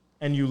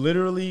 and you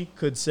literally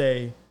could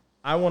say,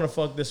 I want to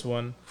fuck this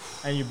one,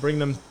 and you bring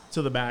them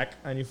to the back,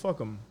 and you fuck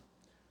them.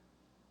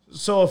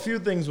 So a few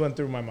things went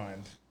through my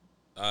mind.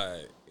 All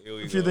right, here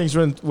we A few go. things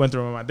went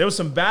through my mind. There was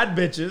some bad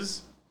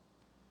bitches,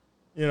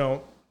 you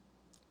know,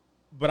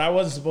 but I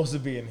wasn't supposed to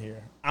be in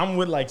here. I'm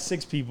with like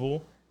 6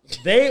 people.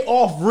 They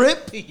off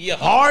rip, Yeah.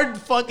 hard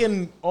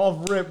fucking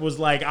off rip was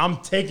like, I'm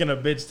taking a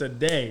bitch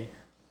today.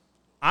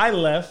 I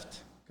left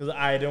because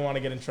I didn't want to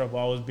get in trouble.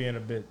 I was being a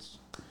bitch.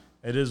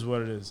 It is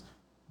what it is.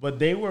 But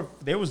there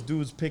was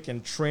dudes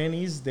picking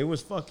trannies. There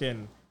was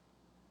fucking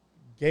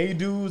gay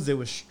dudes. There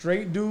was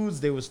straight dudes.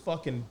 There was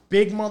fucking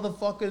big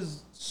motherfuckers,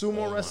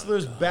 sumo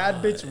wrestlers,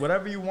 bad bitch,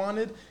 whatever you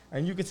wanted.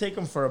 And you could take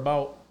them for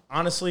about,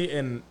 honestly,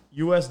 in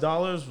US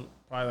dollars,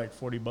 probably like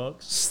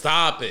 $40.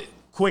 Stop it.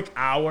 Quick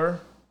hour,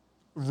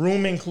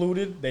 room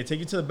included. They take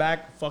you to the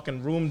back,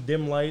 fucking room,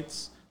 dim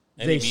lights.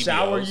 Any They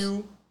shower BBLs?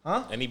 you.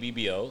 Huh? Any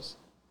BBLs?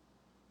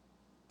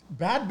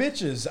 Bad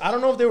bitches. I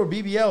don't know if they were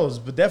BBLs,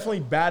 but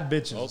definitely bad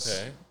bitches.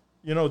 Okay.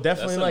 You know,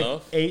 definitely That's like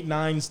enough. 8,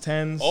 9s,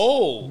 10s.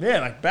 Oh.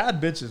 Yeah, like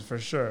bad bitches for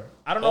sure.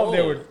 I don't know if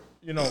they Oh. were,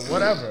 you know,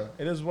 whatever.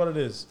 It is what it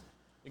is.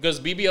 Because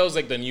BBL is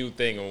like the new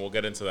thing, and we'll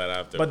get into that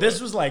after. But this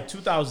was like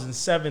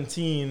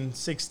 2017,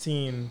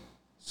 16.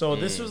 So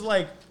this was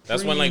like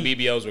that's when like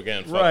BBLs were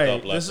getting fucked right.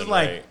 up left This is and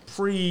like right.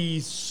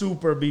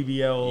 pre-super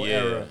BBL Yeah.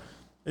 era.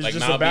 It's Like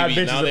just now, a bad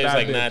bitch now is a there's bad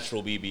like bitch.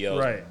 natural BBLs.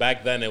 Right.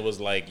 Back then it was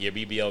like your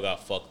BBL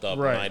got fucked up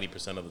Right.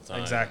 90% of the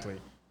time. Exactly.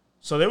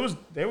 So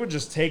they were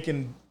just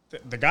taking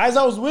the guys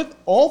I was with,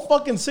 all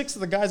fucking 6 of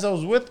the guys I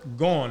was with,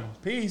 gone.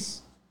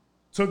 Peace.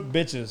 Took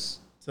bitches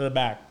to the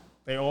back.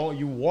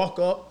 You walk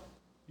up,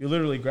 you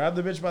literally grab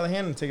the bitch by the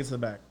hand and take it to the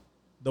back.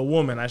 The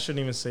woman, I shouldn't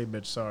even say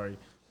bitch, sorry.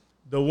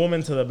 The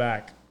woman to the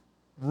back.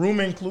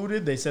 Room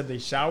included, they said they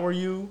shower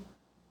you,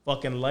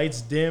 fucking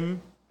lights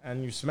dim,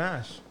 and you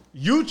smash.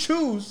 You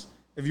choose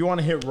if you want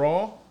to hit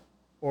raw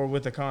or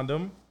with a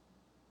condom.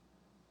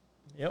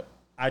 Yep.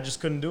 I just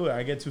couldn't do it.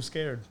 I get too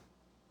scared.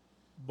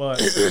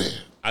 But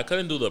I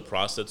couldn't do the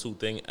prostitute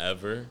thing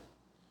ever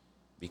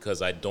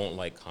because I don't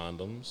like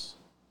condoms.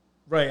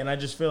 right, and I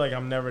just feel like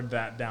I'm never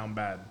that down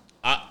bad.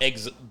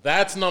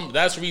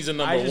 That's reason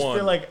number I just one.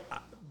 feel like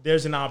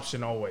there's an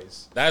option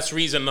always. That's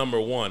reason number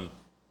one.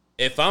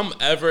 If I'm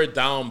ever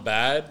down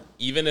bad,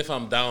 even if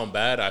I'm down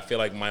bad, I feel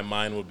like my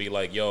mind would be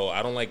like, yo,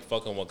 I don't like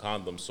fucking with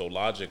condoms. So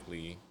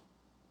logically,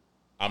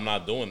 I'm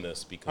not doing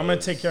this because I'm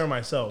gonna take care of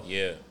myself.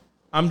 Yeah.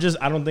 I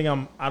don't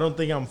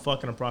think I'm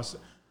fucking a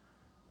prostitute.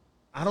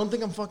 I don't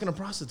think I'm fucking a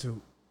prostitute.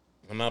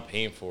 I'm not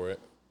paying for it.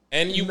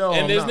 And No,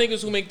 I'm there's not.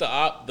 niggas who make the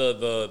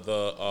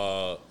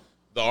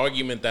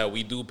argument that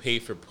we do pay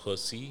for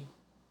pussy.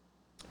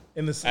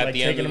 In this, At like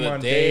the end taking of them the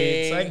on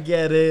day- dates. I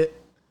get it.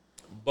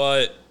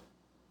 But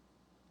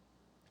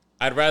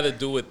I'd rather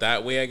do it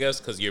that way, I guess,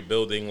 because you're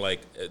building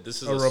like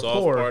this is A a soft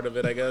rapport. part of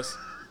it, I guess.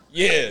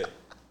 Yeah,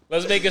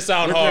 let's make it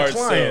sound With your hard.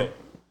 So client.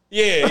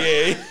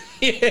 yeah.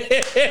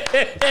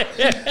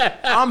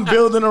 I'm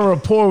building a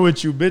rapport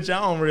with you, bitch. I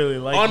don't really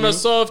like On you. a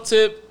soft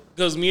tip,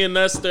 because me and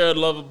Nestor are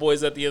lover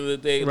boys. At the end of the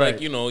day, Right.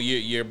 like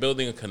you're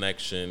building a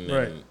connection,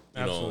 Right. And,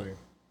 Absolutely.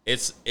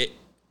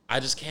 I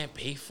just can't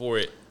pay for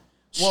it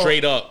Well-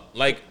 straight up.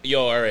 Like,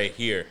 yo, all right,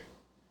 here.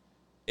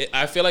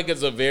 I feel like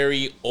it's a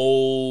very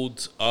old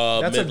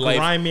That's a midlife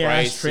grimy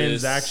crisis. ass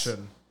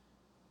transaction.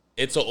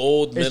 It's an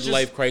old It's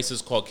midlife just-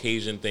 crisis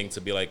Caucasian thing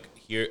to be like,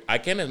 here, I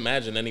can't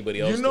imagine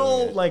anybody else You know,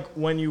 doing it. like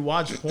when you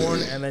watch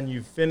porn and then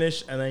you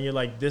finish and then you're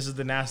like, this is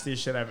the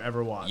nastiest shit I've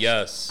ever watched.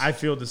 Yes. I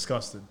feel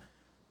disgusted.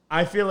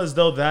 I feel as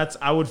though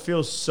I would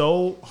feel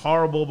so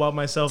horrible about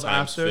myself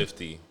Times after.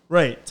 50.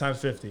 Right, times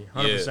 50,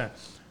 100%.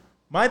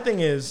 My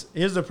thing is,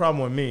 here's the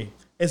problem with me.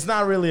 It's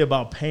not really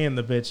about paying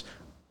the bitch.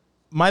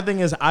 My thing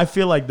is, I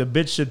feel like the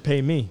bitch should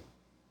pay me.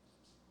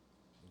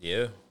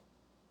 Yeah.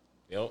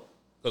 Yep.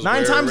 'Cause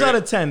 9 we're times out already-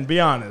 of 10, be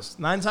honest.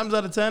 9 times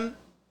out of 10,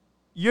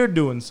 you're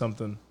doing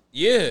something.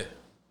 Yeah.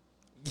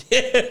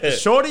 Yeah.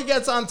 Shorty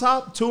gets on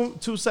top,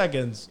 2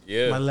 seconds.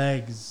 Yeah. My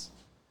legs,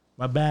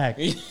 my back,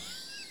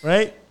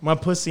 right? My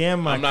pussy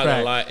and my I'm not crack.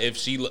 gonna lie. If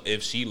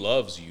she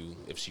loves you,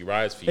 if she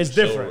rides for you, It's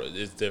different.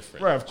 It's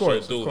different. Right, of course.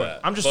 She'll of do course.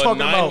 that. I'm just But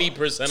talking about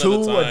 90% two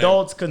of the time,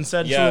 adults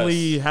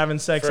consensually Yes. having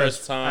sex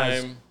First as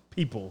time.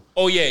 people.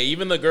 Oh yeah,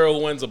 even the girl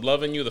who ends up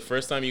loving you, the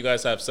first time you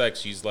guys have sex,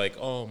 she's like,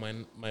 "Oh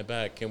my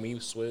back, can we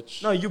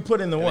switch?" No, you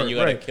put in the then work. you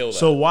gotta Right. kill that.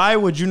 So why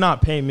would you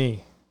not pay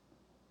me?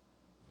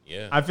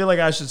 Yeah. I feel like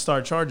I should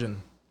start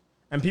charging.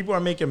 And people are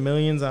making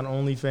millions on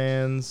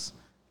OnlyFans.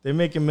 They're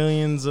making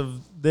millions of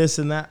this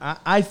and that.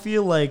 I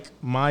feel like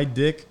my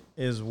dick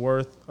is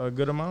worth a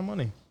good amount of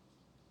money.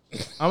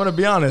 I'm going to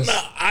be honest.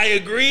 I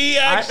agree.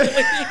 Actually,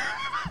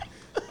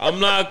 I'm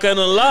not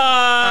gonna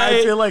lie.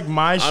 I feel like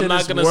my I'm shit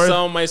not is gonna worth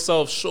sell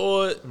myself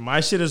short.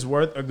 my shit is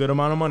worth a good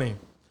amount of money.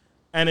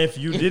 And if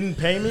you didn't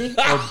pay me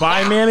or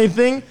buy me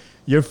anything,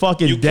 you're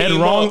fucking You dead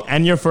came wrong up.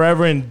 and you're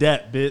forever in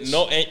debt, bitch.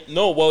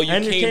 No. Well, you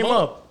And you came came up.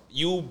 up.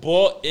 You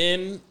bought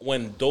in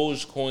when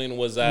Dogecoin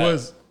was at.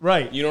 Was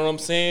right. You know what I'm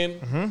saying?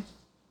 Mm-hmm.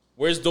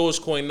 Where's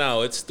Dogecoin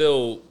now? It's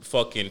still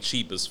fucking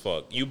cheap as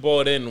fuck. You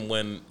bought in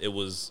when it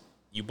was.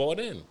 You bought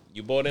in.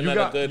 You bought in at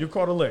a good. You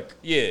caught a lick.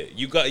 Yeah,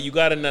 you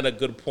got in at a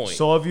good point.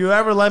 So if you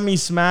ever let me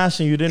smash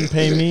and you didn't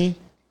pay me,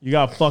 you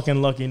got fucking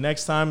lucky.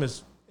 Next time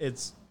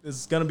it's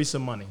gonna be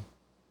some money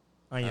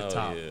on your Hell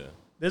top. yeah.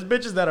 There's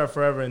bitches that are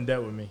forever in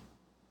debt with me.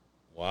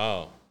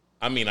 Wow.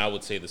 I mean, I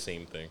would say the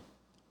same thing.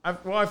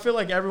 I feel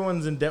like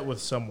everyone's in debt with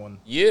someone.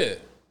 Yeah,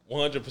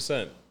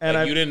 100%. And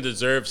Like you didn't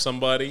deserve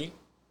somebody,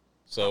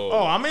 so.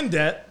 Oh, I'm in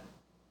debt.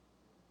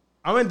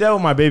 I'm in debt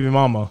with my baby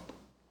mama.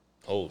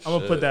 Oh, shit. I'm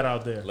gonna put that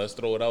out there. Let's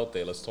throw it out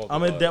there. Let's talk.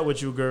 I'm about in debt it.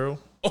 with you, girl.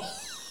 You know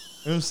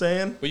what I'm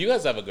saying? But you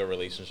guys have a good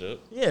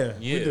relationship. Yeah,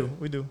 Yeah.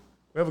 we do.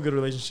 We have a good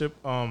relationship.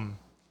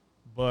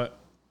 But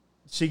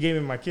she gave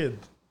me my kid,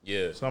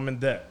 Yeah. so I'm in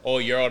debt. Oh,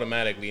 you're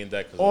automatically in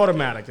debt. 'cause of the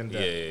Automatic kid. in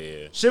debt.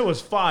 Yeah. Shit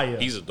was fire.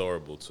 He's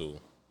adorable too.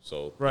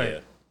 So Right. yeah,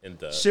 in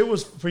debt. Shit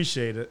was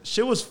appreciated.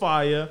 Shit was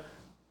fire.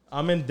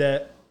 I'm in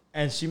debt,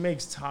 and she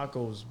makes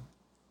tacos.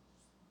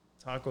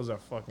 Tacos are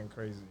fucking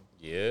crazy.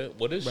 Yeah.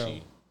 What is Bro.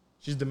 she?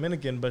 She's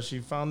Dominican, but she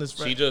found this.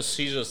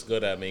 She's just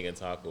good at making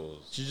tacos.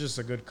 She's just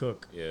a good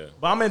cook. Yeah.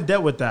 But I'm in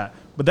debt with that.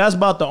 But that's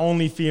about the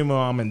only female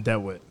I'm in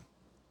debt with.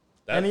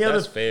 Any That's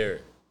other-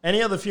 fair.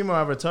 Any other female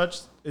I ever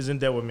touched is in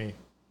debt with me.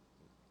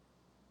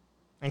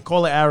 And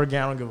call it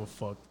arrogant. I don't give a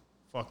fuck.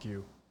 Fuck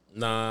you.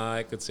 Nah,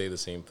 I could say the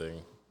same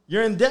thing.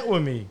 You're in debt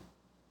with me.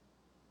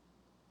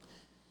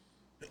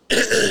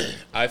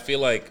 I feel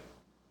like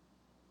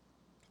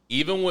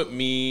even with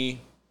me,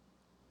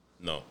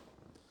 no.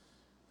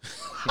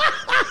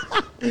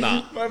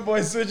 Nah. My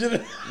boy switching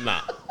it.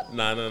 Nah.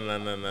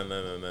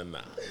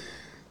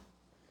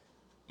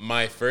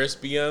 My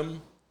first BM,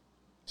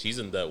 she's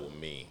in debt with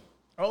me.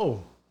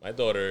 Oh. My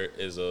daughter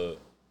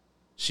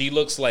she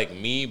looks like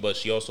me, but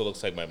she also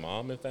looks like my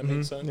mom, if that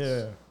makes sense.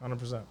 Yeah,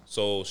 100%.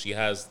 So she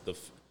has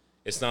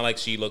it's not like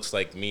she looks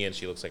like me and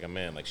she looks like a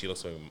man. Like she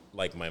looks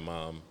like my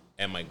mom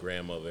and my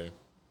grandmother.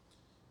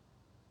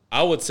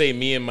 I would say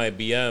me and my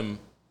BM,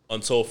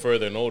 until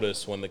further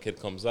notice, when the kid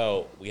comes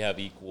out, we have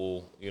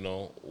equal,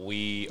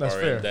 we That's are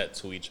fair. in debt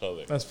to each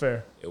other. That's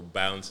fair. It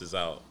balances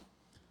out.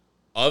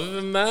 Other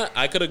than that,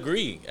 I could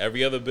agree.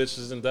 Every other bitch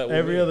is in debt with me.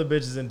 Every other bitch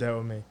is in debt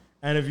with me.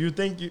 And if you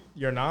think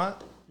you're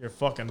not, you're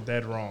fucking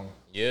dead wrong.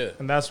 Yeah.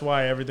 And that's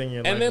why everything in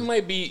your life And it is-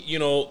 might be,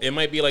 it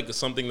might be like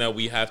something that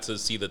we have to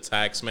see the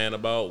tax man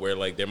about, where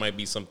like there might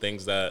be some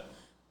things that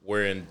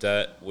we're in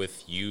debt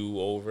with you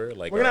over.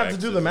 Like We're gonna our have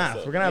to do exes the and math.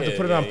 stuff. We're gonna have to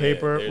put it on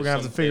paper. There's We're gonna have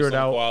to some- figure there's it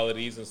some out.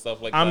 Qualities and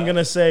stuff like I'm that.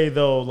 gonna say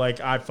though, like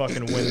I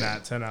fucking win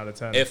that 10 out of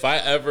 10. If I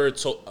ever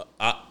told,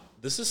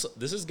 this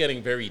is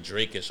getting very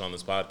Drake-ish on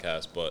this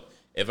podcast, but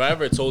if I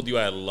ever told you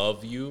I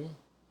love you,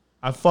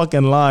 I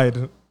fucking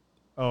lied.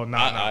 Oh no,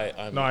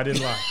 I no, I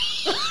didn't lie.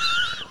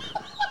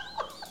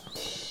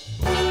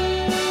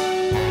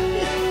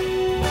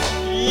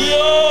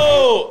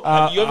 yo,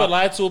 have you ever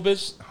lied to a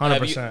bitch?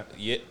 100%.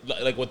 Yeah,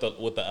 like with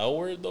the L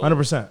word though.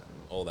 100%.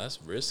 Oh,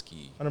 that's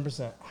risky.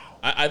 100%.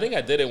 I think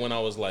I did it when I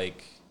was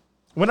like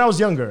When I was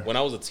younger. when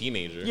I was a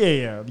teenager.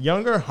 Yeah.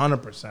 Younger,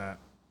 100%.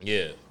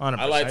 Yeah. 100%.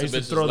 I lied I to used to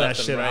bitches throw that left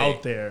and shit right.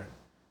 out there.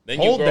 Then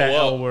Hold you that grow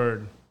L up.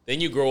 word. Then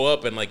you grow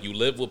up and like you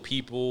live with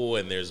people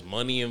and there's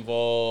money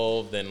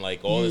involved and like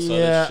all this Yeah,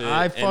 other shit.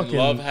 I and fucking-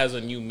 love has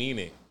a new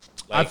meaning.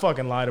 I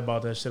fucking lied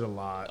about that shit a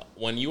lot.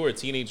 When you were a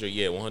teenager,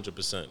 yeah,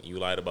 100%. You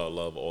lied about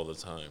love all the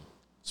time.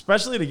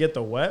 Especially to get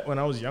the wet when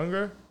I was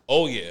younger.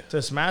 Oh, yeah.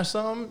 To smash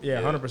something?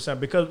 Yeah, 100%.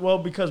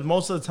 Because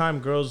most of the time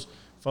girls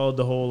followed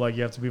the whole, like,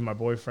 you have to be my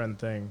boyfriend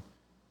thing.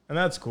 And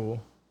that's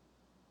cool.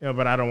 You know,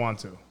 but I don't want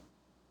to.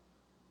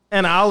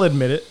 And I'll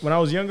admit it. When I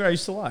was younger, I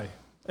used to lie.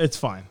 It's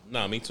fine.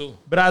 Nah, me too.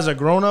 But as a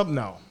grown-up,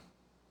 no.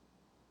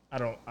 I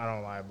don't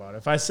lie about it.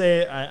 If I say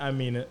it, I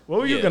mean it. What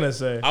were you going to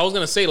say? I was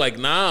going to say, like,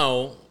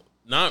 now,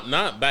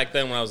 not back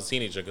then when I was a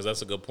teenager, because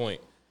that's a good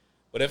point.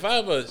 But if I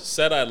ever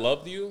said I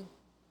loved you,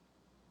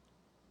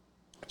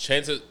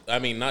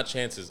 not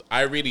chances,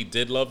 I really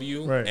did love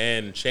you. Right.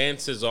 And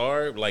chances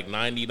are, like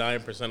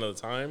 99% of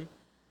the time,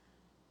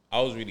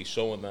 I was really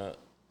showing that.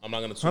 I'm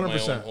not going to toot my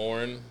 100%. own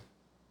horn,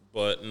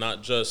 but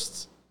not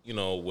just, you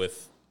know,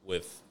 with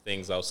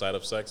things outside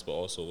of sex, but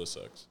also with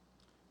sex.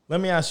 Let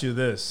me ask you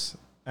this,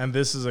 and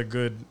this is a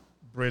good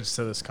bridge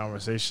to this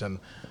conversation.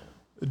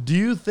 Do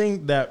you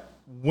think that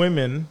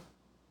women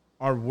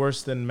are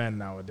worse than men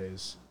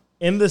nowadays?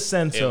 In the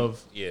sense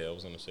of I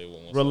was going to say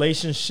one more.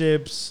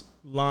 Relationships,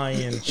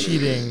 lying,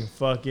 cheating,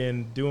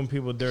 fucking doing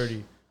people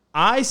dirty.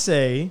 I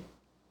say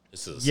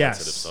This is a yes.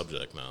 sensitive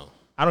subject now.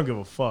 I don't give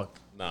a fuck.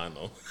 Nah, I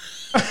know.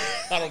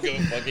 I don't give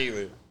a fuck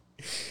either.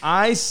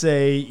 I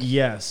say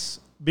yes.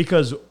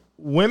 Because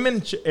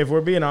women, if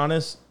we're being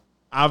honest,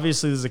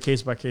 obviously this is a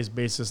case-by-case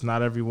basis.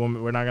 Not every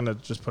woman, we're not going to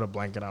just put a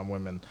blanket on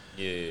women.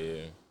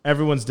 Yeah.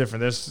 Everyone's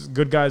different. There's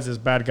good guys, there's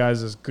bad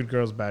guys, there's good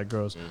girls, bad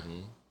girls. Mm-hmm.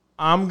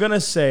 I'm going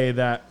to say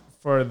that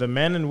for the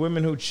men and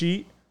women who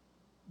cheat,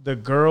 the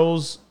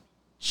girls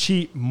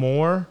cheat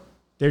more.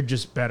 They're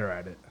just better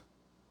at it.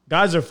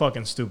 Guys are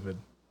fucking stupid.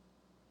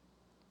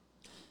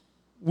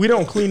 We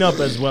don't clean up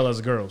as well as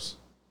girls.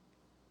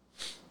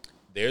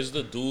 There's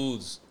the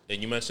dudes,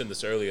 and you mentioned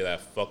this earlier,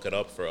 that fuck it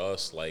up for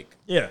us, like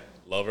Yeah.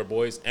 lover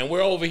boys. And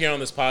we're over here on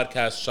this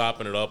podcast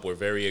chopping it up. We're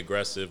very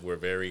aggressive. We're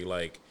very,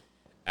 like,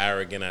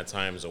 arrogant at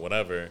times or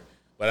whatever.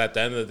 But at the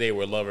end of the day,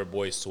 we're lover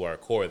boys to our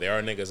core. There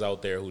are niggas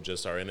out there who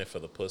just are in it for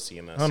the pussy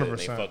and that's 100%. It. And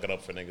they fuck it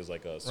up for niggas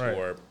like us right.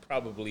 who are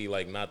probably,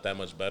 like, not that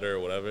much better or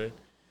whatever.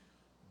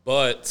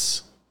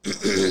 But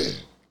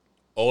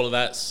all of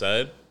that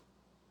said,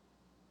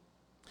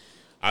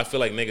 I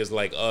feel like niggas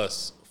like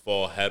us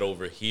fall head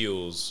over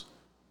heels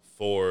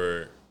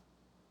for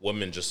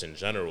women just in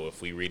general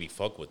if we really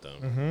fuck with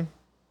them. Mm-hmm.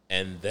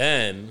 And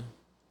then,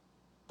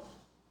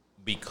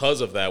 because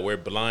of that, we're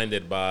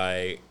blinded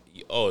by,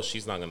 oh,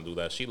 she's not going to do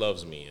that. She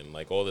loves me and,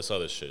 like, all this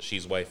other shit.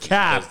 She's wifey.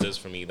 Cap. She does this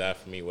for me, that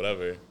for me,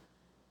 whatever.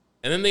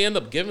 And then they end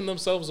up giving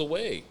themselves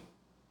away.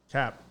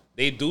 Cap.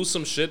 They do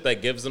some shit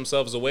that gives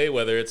themselves away,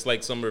 whether it's,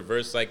 like, some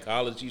reverse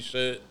psychology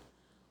shit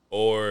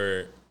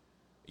or,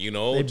 you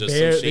know, some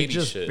shady they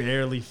just shit.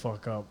 barely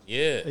fuck up.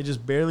 Yeah. They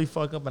just barely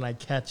fuck up and I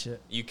catch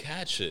it. You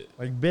catch it.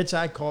 Like, bitch,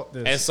 I caught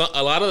this. And so,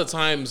 a lot of the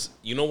times,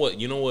 you know what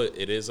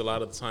it is a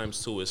lot of the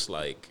times too, it's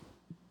like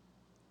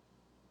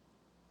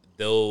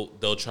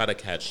they'll try to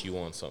catch you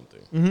on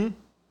something. Mm-hmm.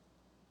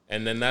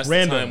 And then that's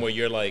the time where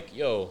you're like,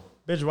 yo,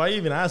 bitch, why are you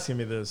even asking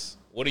me this?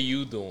 what are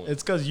you doing?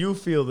 It's because you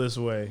feel this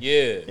way.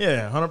 Yeah.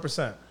 Yeah,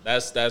 100%.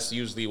 That's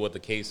usually what the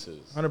case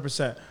is.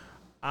 100%.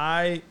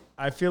 I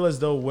feel as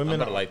though women I'm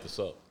gonna light this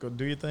up. Go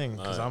do your thing,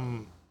 because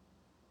right.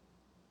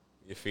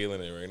 You're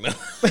feeling it right now.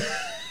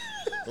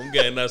 I'm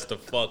getting us the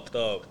fucked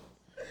up.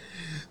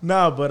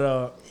 Nah, but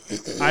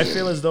I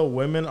feel as though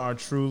women are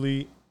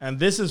truly, and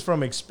this is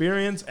from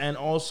experience and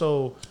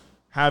also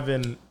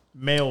having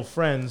male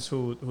friends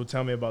who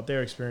tell me about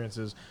their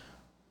experiences.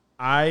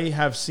 I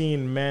have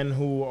seen men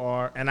who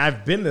are, and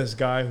I've been this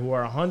guy, who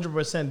are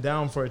 100%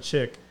 down for a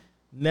chick,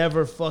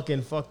 never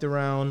fucking fucked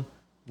around,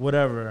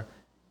 whatever,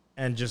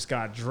 and just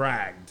got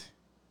dragged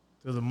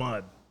through the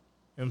mud. You know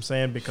what I'm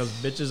saying? Because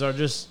bitches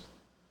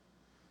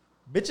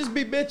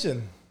be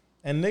bitching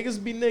and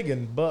niggas be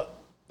nigging, but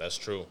That's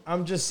true.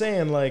 I'm just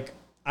saying, like,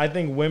 I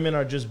think women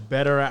are just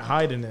better at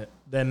hiding it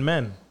than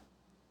men.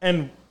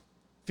 And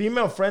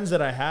female friends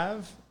that I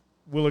have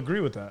will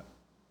agree with that.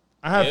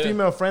 I have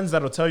female friends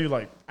that'll tell you,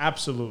 like,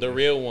 absolutely. The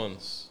real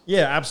ones.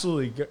 Yeah,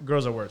 absolutely.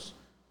 Girls are worse.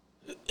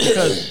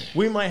 Because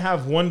we might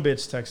have one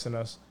bitch texting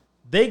us.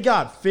 They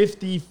got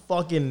 50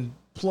 fucking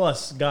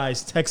plus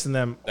guys texting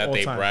them that all they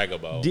the time. brag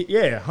about.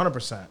 Yeah,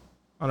 100%.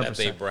 100%. That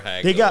they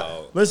brag they got,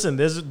 about. Listen,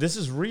 this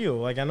is real.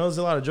 Like, I know there's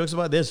a lot of jokes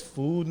about it. There's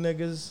food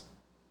niggas.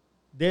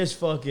 There's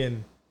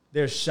shopping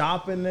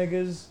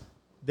niggas.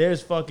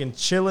 There's fucking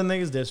chilling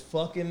niggas. There's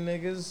fucking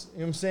niggas. You know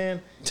what I'm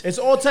saying? It's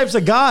all types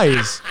of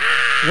guys.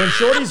 When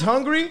shorty's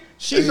hungry,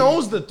 she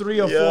knows the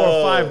 3 or 4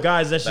 or 5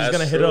 guys that she's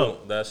going to hit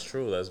up. That's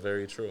true. That's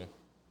very true.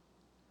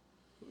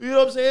 You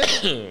know what I'm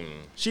saying?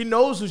 She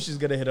knows who she's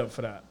going to hit up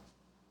for that.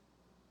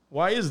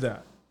 Why is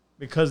that?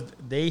 Because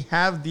they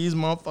have these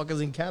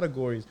motherfuckers in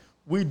categories.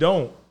 We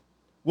don't.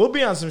 We'll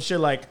be on some shit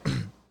like,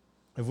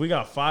 if we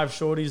got 5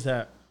 shorties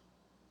that,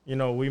 you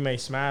know, we may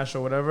smash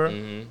or whatever,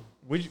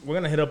 we're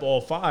going to hit up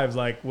all 5,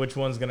 like, which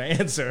one's going to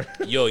answer?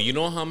 Yo, you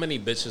know how many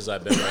bitches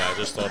I've been with? I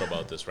just thought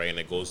about this, right? And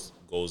it goes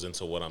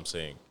into what I'm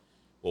saying,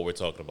 what we're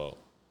talking about.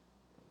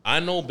 I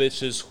know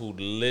bitches who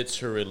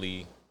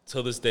literally,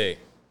 to this day,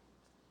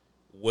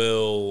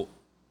 will,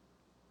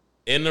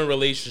 in a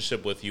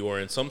relationship with you or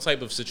in some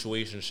type of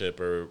situationship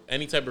or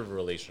any type of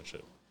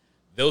relationship,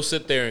 they'll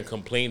sit there and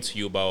complain to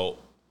you about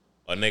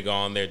a nigga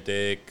on their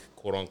dick,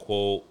 quote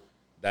unquote,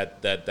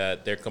 that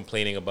they're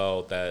complaining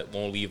about, that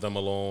won't leave them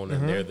alone,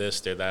 and they're this,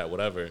 they're that,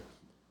 whatever.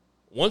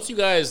 Once you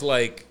guys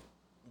like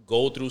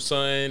go through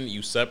something,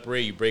 you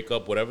separate, you break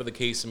up, whatever the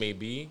case may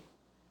be,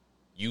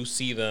 you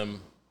see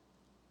them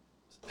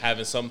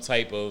having some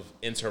type of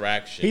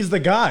interaction. He's the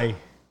guy.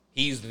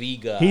 He's the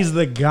guy. He's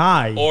the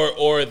guy.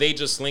 Or they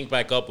just link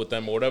back up with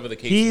them or whatever the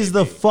case may be. He's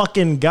the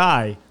fucking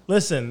guy.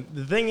 Listen,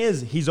 the thing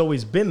is, he's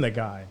always been the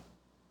guy.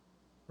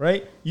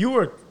 Right? You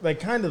were like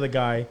kind of the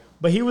guy,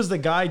 but he was the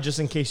guy just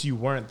in case you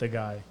weren't the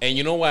guy. And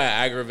you know why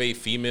I aggravate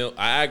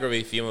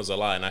females a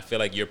lot, and I feel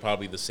like you're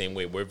probably the same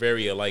way. We're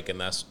very alike, and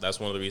that's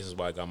one of the reasons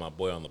why I got my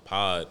boy on the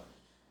pod,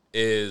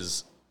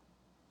 is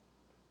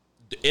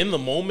in the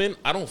moment,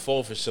 I don't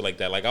fall for shit like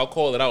that. Like, I'll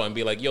call it out and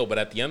be like, yo, but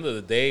at the end of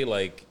the day,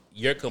 like,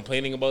 you're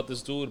complaining about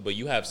this dude, but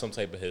you have some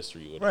type of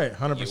history with right, it.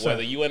 100%.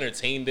 Whether you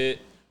entertained it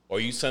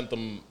or you sent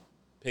them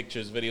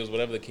pictures, videos,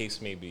 whatever the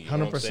case may be. You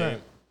know what I'm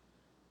saying?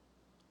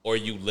 Or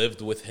you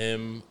lived with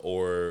him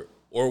or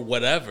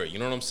whatever. You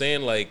know what I'm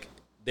saying? Like,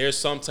 there's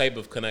some type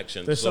of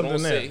connection. There's so something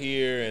don't there. sit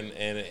here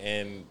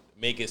and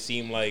make it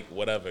seem like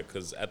whatever.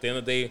 Because at the end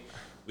of the day,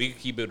 we can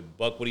keep it a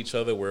buck with each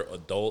other. We're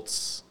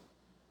adults.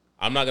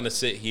 I'm not going to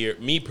sit here.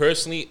 Me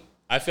personally,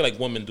 I feel like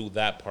women do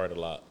that part a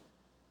lot.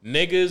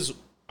 Niggas,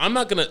 I'm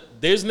not going to.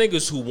 There's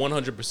niggas who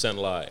 100%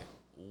 lie.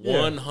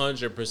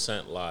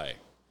 100% lie.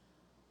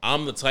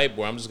 I'm the type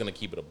where I'm just going to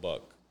keep it a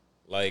buck.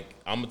 Like,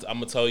 I'm going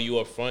to tell you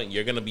up front,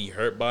 you're going to be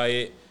hurt by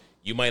it.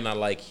 You might not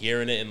like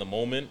hearing it in the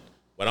moment,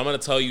 but I'm going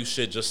to tell you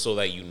shit just so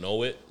that you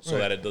know it, so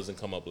that it doesn't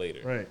come up later.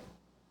 Right.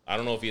 I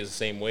don't know if he's the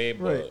same way,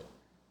 but... Right.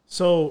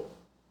 So,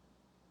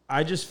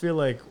 I just feel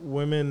like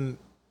women...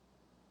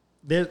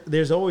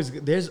 There's always,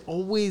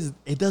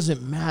 it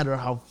doesn't matter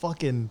how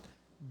fucking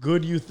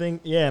good you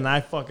think. Yeah, and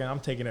I'm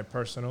taking it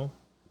personal.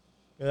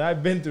 'Cause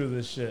I've been through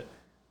this shit.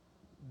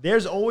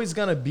 There's always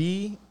going to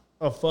be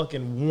a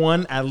fucking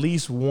at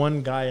least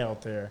one guy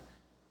out there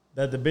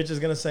that the bitch is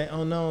going to say,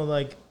 oh no,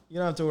 like, you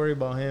don't have to worry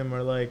about him,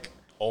 or like,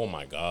 oh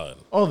my God.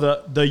 Oh,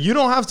 the you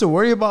don't have to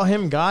worry about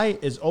him guy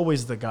is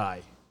always the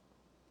guy.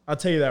 I'll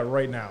tell you that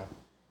right now.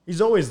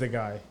 He's always the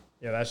guy.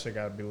 Yeah, that shit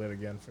got to be lit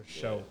again for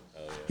sure.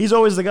 Yeah. He's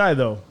always the guy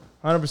though.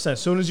 100%. As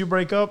soon as you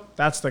break up,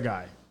 that's the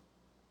guy.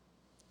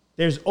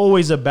 There's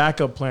always a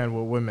backup plan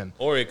with women.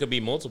 Or it could be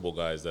multiple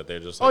guys that they're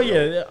just like,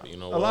 you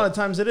know, a lot of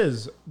times it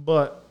is,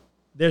 but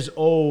there's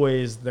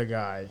always the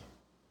guy.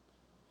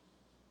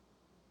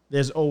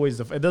 There's always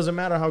it doesn't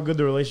matter how good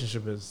the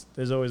relationship is.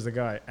 There's always the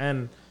guy.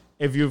 And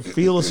if you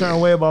feel a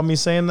certain way about me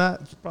saying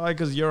that, it's probably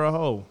because you're a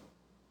hoe.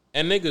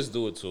 And niggas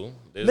do it too.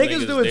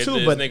 Niggas do it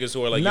too, but niggas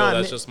who are like, yo,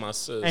 that's just my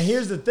sis. And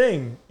here's the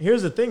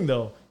thing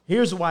though.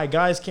 Here's why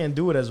guys can't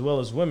do it as well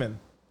as women.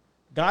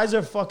 Guys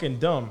are fucking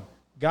dumb.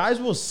 Guys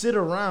will sit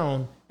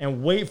around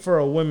and wait for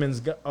a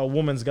woman's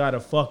guy to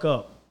fuck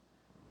up,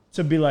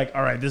 to be like,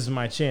 all right, this is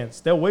my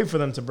chance. They'll wait for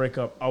them to break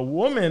up. A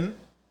woman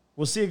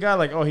will see a guy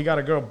like, oh, he got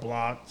a girl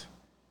blocked.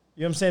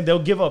 You know what I'm saying? They'll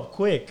give up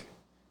quick.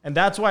 And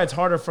that's why it's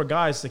harder for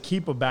guys to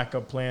keep a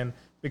backup plan,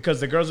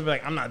 because the girls will be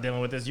like, I'm not dealing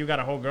with this. You got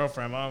a whole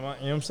girlfriend. You know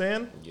what I'm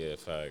saying? Yeah,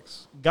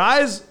 facts.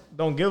 Guys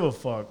don't give a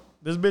fuck.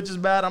 This bitch is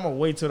bad. I'm going to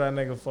wait till that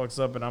nigga fucks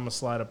up and I'm going to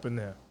slide up in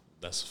there.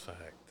 That's a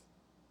fact.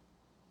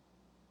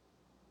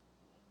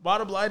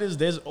 Bottom line is,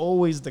 there's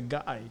always the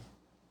guy.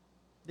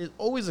 There's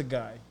always a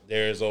guy.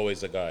 There's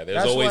always a guy.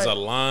 There's always a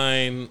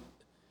line.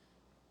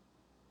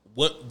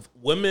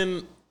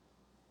 Women,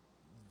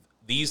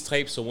 these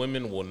types of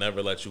women will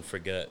never let you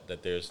forget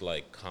that there's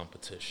like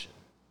competition.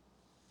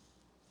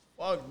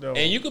 Fuck no.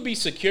 And you could be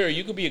secure.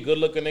 You could be a good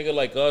looking nigga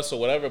like us or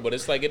whatever, but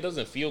it's like, it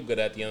doesn't feel good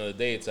at the end of the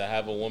day to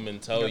have a woman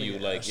tell you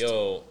like,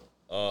 yo,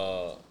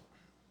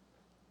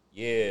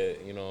 yeah,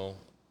 you know,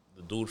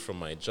 the dude from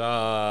my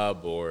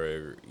job,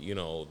 or, you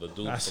know, the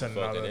dude That's from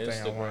another fucking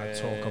thing Instagram. I want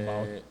to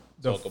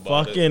talk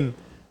about.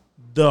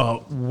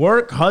 The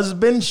work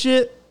husband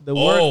shit. I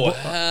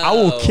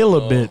will kill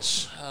a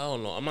bitch. Hell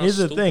no. I'm not Here's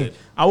stupid. the thing.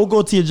 I will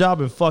go to your job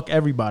and fuck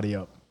everybody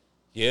up.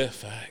 Yeah,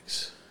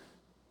 facts.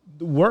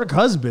 The work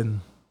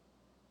husband.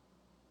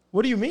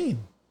 What do you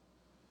mean?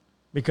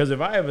 Because if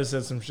I ever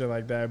said some shit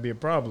like that, it'd be a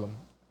problem.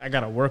 I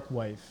got a work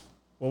wife.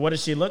 Well, what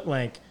does she look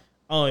like?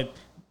 Oh,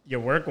 your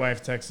work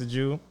wife texted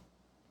you.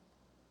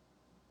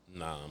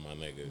 Nah, my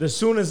nigga. As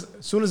soon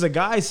as a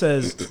guy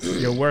says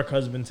your work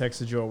husband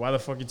texted you, or why the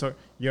fuck you talk,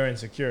 you're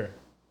insecure.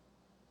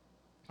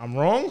 I'm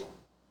wrong?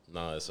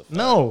 Nah, it's a fact.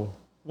 No.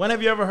 When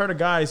have you ever heard a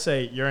guy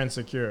say you're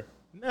insecure?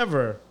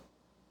 Never.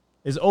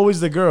 It's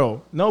always the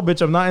girl. No,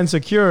 bitch, I'm not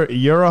insecure.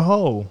 You're a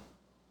hoe.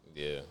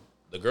 Yeah.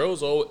 The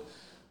girls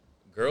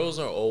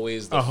are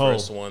always the hoe.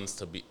 first ones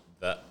to be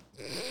that.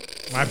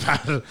 My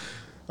bad.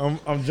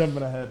 I'm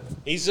jumping ahead.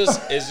 He's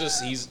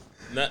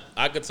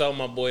I could tell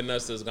my boy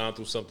Nesta's gone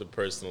through something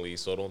personally,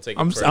 so don't take it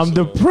I'm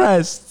personal.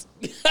 depressed.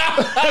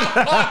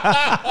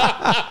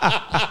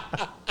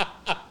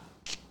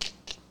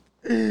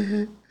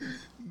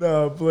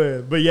 No,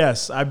 play. But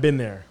yes, I've been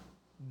there,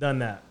 done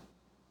that.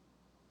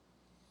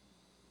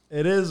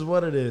 It is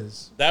what it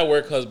is. That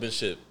work husband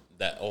shit.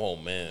 Oh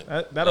man,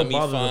 that'll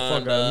bother the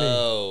fuck out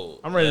of me.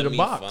 I'm ready to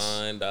box.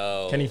 Find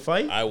out. Can he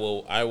fight? I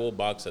will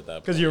box at that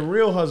point. Because your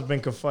real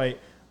husband could fight.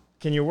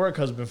 Can your work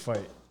husband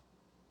fight?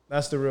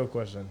 That's the real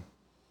question.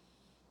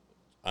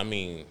 I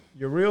mean,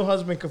 your real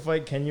husband could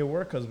fight. Can your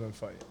work husband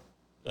fight?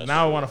 Now true.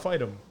 I want to fight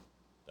him.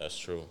 That's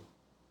true.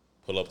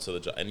 Pull up to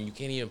the job, and you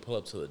can't even pull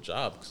up to the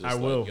job because I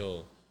will. Like,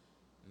 yo,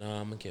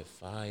 nah, I'm gonna get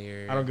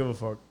fired. I don't give a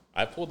fuck.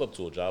 I pulled up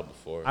to a job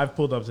before. I've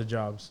pulled up to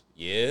jobs.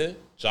 Yeah,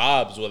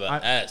 jobs with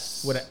an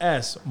S. With an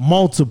S,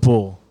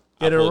 multiple.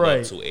 Get it right.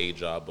 I pulled up to a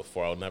job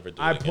before. I'll never do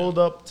it I again. pulled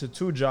up to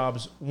 2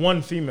 jobs,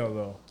 1 female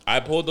though. I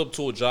pulled up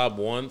to a job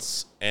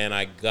once, and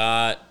I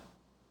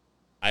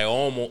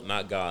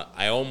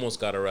almost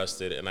got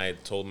arrested, and I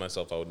told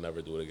myself I would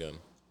never do it again.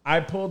 I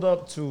pulled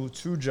up to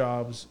 2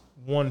 jobs,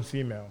 1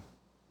 female.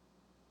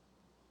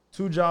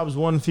 2 jobs,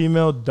 1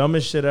 female.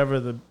 Dumbest shit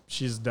ever.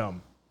 She's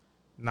dumb.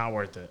 Not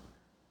worth it.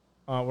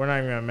 We're not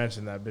even gonna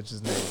mention that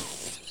bitch's name.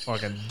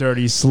 Fucking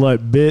dirty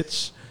slut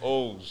bitch.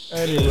 Oh shit.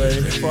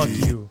 Anyway, fuck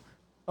you.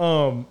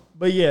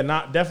 But yeah,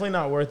 definitely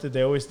not worth it.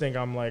 They always think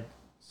I'm like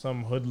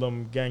some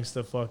hoodlum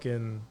gangster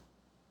fucking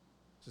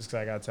just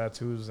cause I got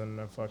tattoos and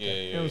fucking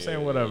you know what I'm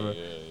saying? Whatever.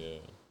 Yeah.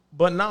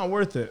 But not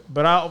worth it.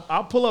 But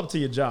I'll pull up to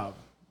your job.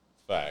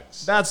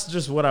 Facts. That's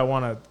just what I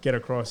want to get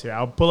across here.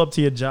 I'll pull up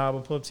to your job.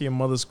 I'll pull up to your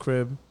mother's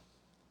crib.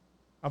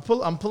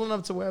 I'm pulling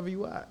up to wherever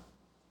you at.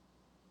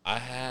 I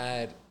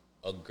had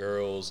a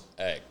girl's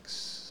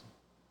ex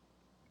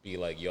be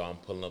like, yo, I'm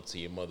pulling up to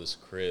your mother's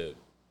crib.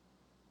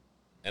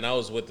 And I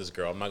was with this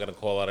girl. I'm not going to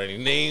call out any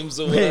names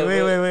or whatever.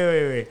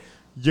 Wait.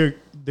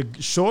 The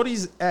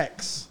shorty's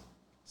ex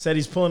said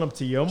he's pulling up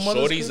to your mother's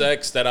Shorty's crib?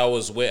 ex that I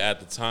was with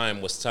at the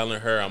time was telling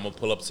her I'm going to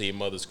pull up to your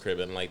mother's crib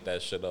and light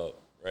that shit up,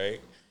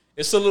 right?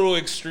 It's a little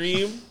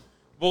extreme.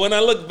 But when I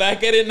look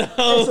back at it now...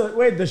 So,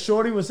 wait, the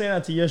shorty was saying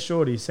that to your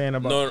shorty, saying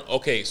about... No,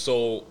 okay,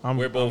 so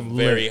we're both I'm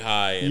very lit.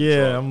 high and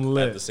Yeah, drunk I'm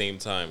lit. at the same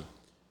time.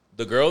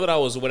 The girl that I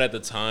was with at the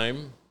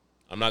time,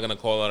 I'm not going to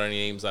call out any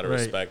names out of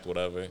respect,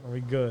 whatever. Are we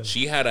good?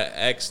 She had an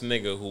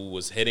ex-nigga who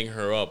was hitting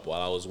her up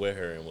while I was with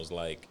her and was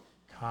like,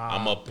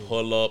 I'm going to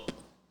pull up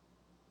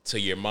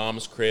to your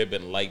mom's crib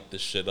and light the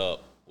shit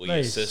up with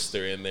your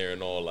sister in there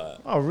and all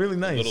that. Oh, really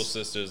nice. Little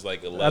sister's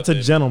like 11. That's a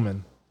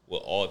gentleman.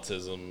 With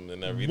autism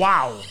and everything.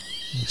 Wow.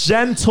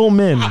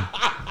 Gentleman.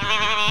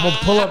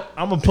 I'm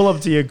gonna pull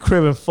up to your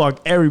crib and fuck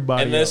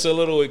everybody. And that's a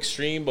little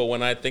extreme, but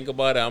when I think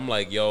about it, I'm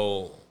like,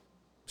 yo,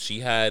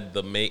 she had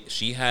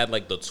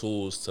like the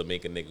tools to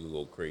make a nigga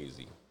go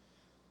crazy.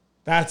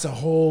 That's a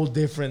whole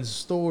different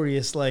story.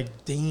 It's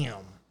like,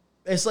 damn.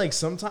 It's like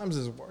sometimes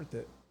it's worth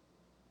it.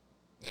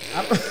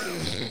 I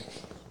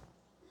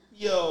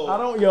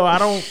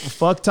don't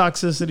fuck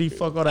toxicity,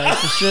 fuck all that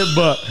extra shit,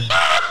 but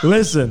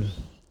listen.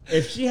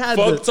 If she had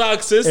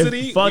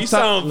toxicity, we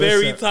sound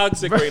very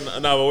toxic right now.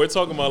 No, but we're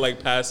talking about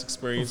like past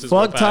experiences.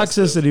 Fuck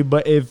toxicity,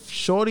 but if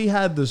Shorty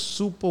had the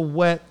super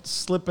wet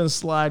slip and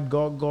slide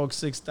Gawk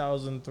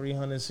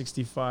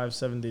 6,365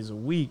 7 days a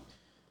week,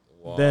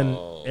 then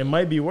it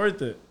might be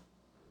worth it.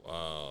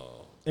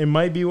 Wow. It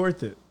might be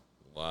worth it.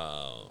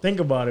 Wow. Think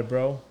about it,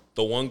 bro.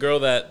 The one girl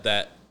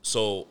that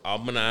so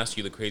I'm gonna ask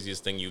you the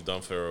craziest thing you've done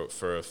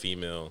for a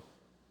female.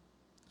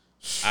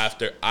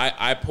 After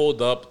I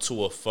pulled up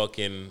to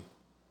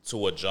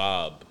a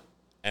job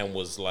and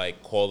was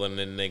like calling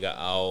the nigga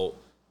out,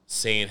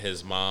 saying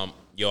his mom,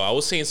 I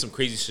was saying some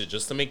crazy shit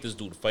just to make this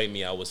dude fight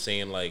me. I was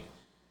saying like,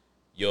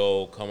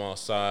 yo, come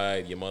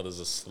outside, your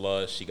mother's a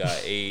slut, she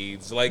got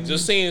AIDS. Like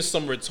just saying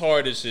some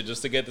retarded shit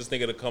just to get this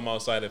nigga to come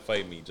outside and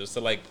fight me, just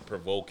to like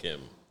provoke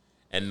him.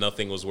 And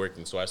nothing was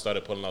working. So I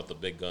started pulling out the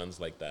big guns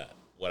like that,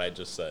 what I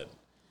just said.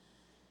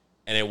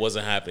 And it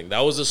wasn't happening.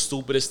 That was the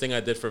stupidest thing I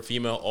did for a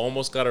female.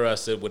 Almost got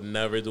arrested. Would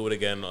never do it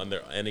again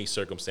under any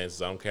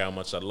circumstances. I don't care how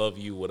much I love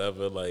you,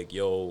 whatever. Like,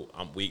 yo,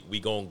 we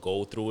gonna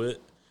go through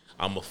it.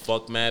 I'm gonna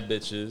fuck mad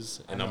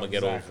bitches, and I'm gonna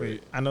get over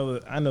it. I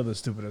know the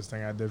stupidest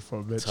thing I did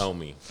for a bitch. Tell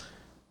me.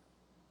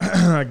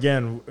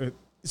 Again,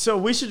 so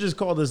we should just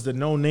call this the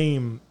no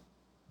name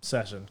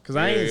session because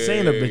I ain't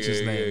saying a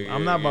bitch's name.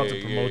 I'm not about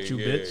to promote you,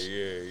 bitch.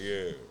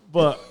 Yeah.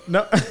 But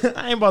no,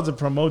 I ain't about to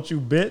promote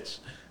you, bitch.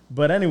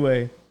 But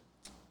anyway.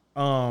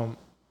 A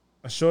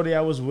shorty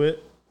I was with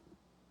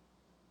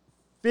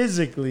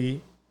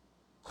physically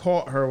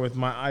caught her with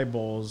my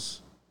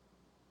eyeballs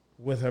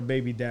with her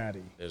baby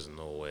daddy. There's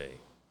no way.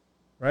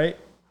 Right?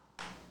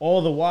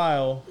 All the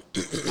while,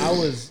 I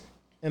was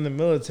in the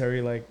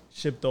military, like,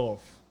 shipped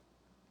off.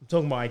 I'm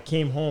talking about I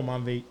came home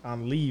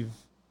on leave,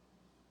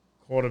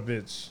 caught a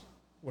bitch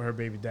with her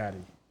baby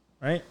daddy.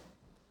 Right?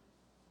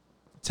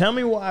 Tell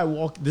me why I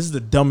walk... This is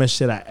the dumbest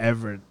shit I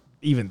ever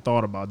even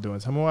thought about doing.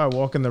 Tell me why I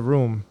walk in the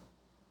room...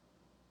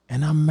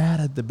 And I'm mad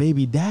at the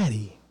baby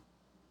daddy.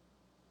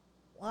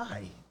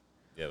 Why?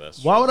 Yeah,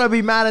 that's true. Why would I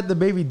be mad at the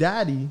baby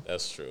daddy?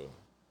 That's true.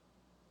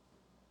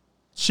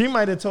 She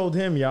might have told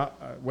him, "Y'all,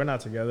 we're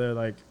not together."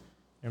 Like, you know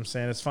what I'm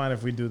saying, it's fine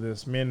if we do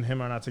this. Me and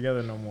him are not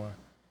together no more.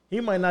 He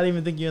might not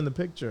even think you're in the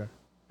picture,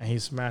 and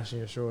he's smashing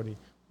your shorty.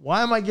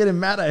 Why am I getting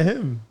mad at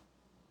him?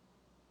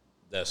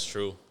 That's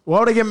true. Why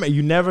would I get mad?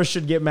 You never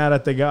should get mad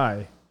at the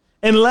guy,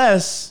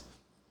 unless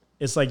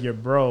it's like your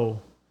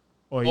bro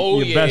or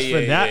your best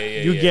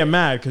friend. You get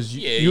mad because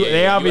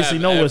they obviously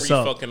know what's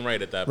up. Fucking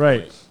right at that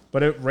right. point.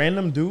 But a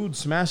random dude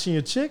smashing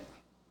your chick,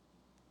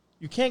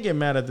 you can't get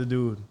mad at the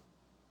dude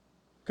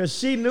because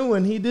she knew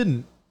and he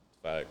didn't.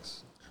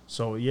 Facts.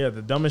 So yeah,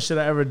 the dumbest shit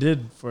I ever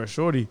did for a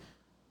shorty,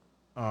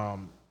 or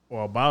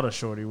about a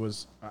shorty,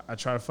 was I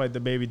tried to fight the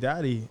baby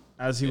daddy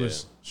as he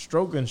was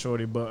stroking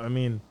shorty. But I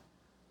mean,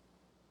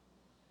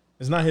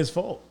 it's not his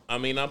fault. I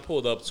mean, I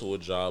pulled up to a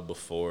job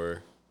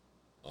before,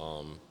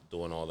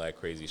 doing all that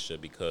crazy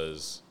shit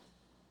because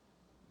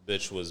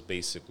bitch was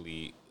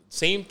basically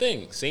same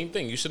thing.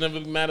 You should never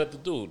be mad at the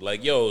dude.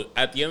 Like, yo,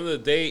 at the end of the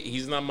day,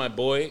 he's not my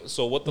boy.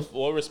 So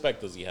what respect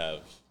does he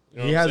have? You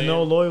know he has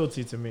no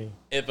loyalty to me.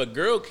 If a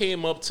girl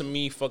came up to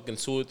me fucking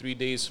 2 or 3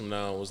 days from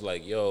now and was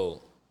like,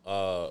 yo,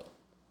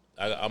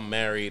 I'm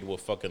married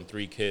with fucking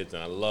 3 kids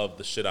and I love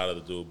the shit out of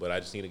the dude, but I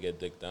just need to get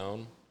dick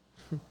down,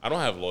 I don't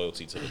have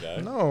loyalty to the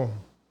guy. No.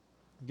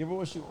 Give her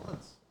what she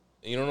wants.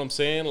 You know what I'm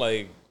saying?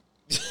 Like,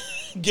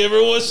 give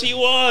her what she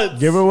wants.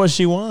 Give her what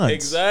she wants.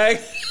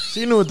 Exactly.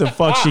 She knew what the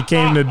fuck she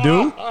came to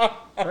do.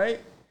 Right?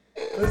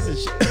 Listen,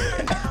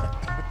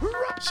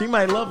 she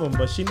might love him,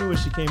 but she knew what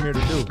she came here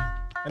to do.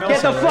 And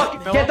Get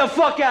the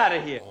fuck out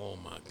of here. Oh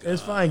my god.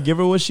 It's fine. Give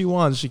her what she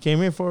wants. She came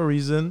here for a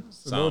reason.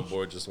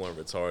 Soundboard just went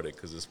retarded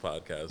because this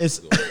podcast is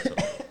going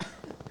retarded.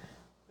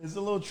 It's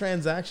a little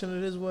transaction.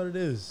 It is what it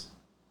is.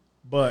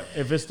 But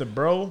if it's the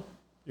bro,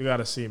 you got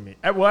to see me.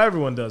 Well,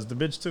 everyone does. The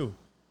bitch, too.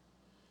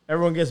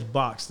 Everyone gets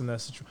boxed in that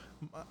situation.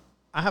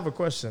 I have a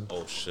question.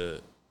 Oh,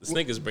 shit. This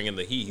nigga's bringing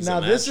the heat. He's now,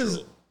 a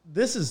natural.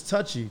 this is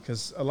touchy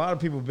because a lot of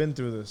people have been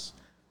through this.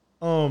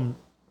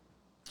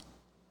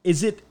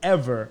 Is it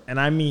ever, and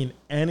I mean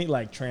any,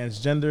 like,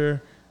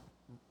 transgender,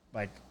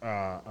 like,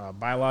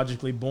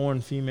 biologically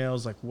born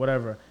females, like,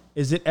 whatever,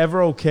 is it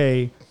ever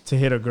okay to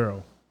hit a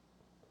girl?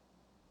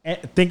 And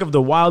think of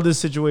the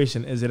wildest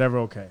situation. Is it ever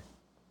okay?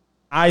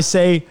 I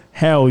say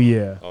hell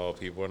yeah. Oh,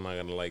 people are not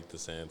going to like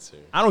this answer.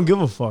 I don't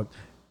give a fuck.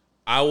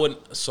 I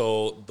would.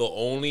 So the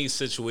only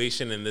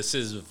situation, and this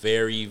is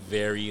very,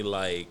 very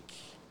like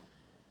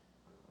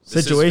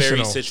Situational. Is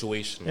very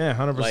situational. Yeah,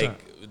 100%.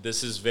 Like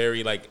this is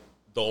very like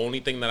the only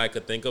thing that I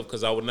could think of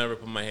because I would never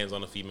put my hands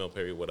on a female.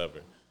 Period.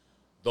 Whatever.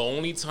 The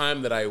only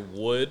time that I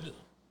would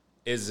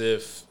is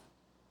if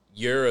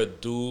you're a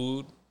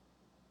dude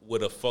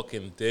with a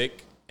fucking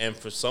dick, and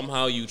for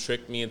somehow you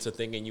tricked me into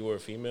thinking you were a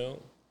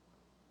female.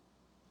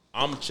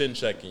 I'm chin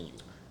checking you.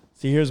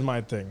 See, here's my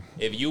thing.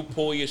 If you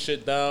pull your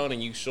shit down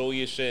and you show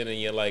your shit and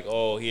you're like,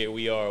 oh, here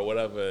we are or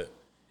whatever,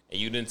 and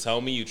you didn't tell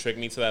me, you tricked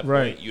me to that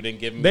right. point, you didn't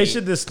give me... They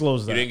should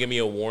disclose that. You didn't give me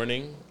a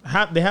warning.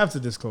 They have to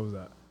disclose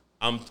that.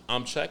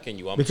 I'm checking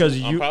you. I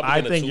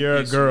think you're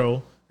a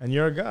girl and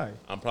you're a guy.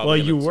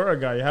 You were a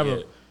guy.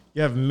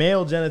 You have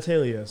male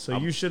genitalia, so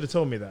you should have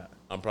told me that.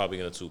 I'm probably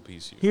going to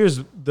 2-piece you. Here's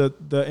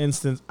the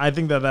instance. I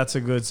think that's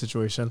a good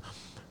situation.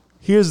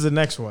 Here's the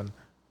next one.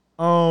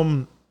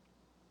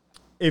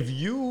 If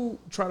you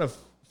try to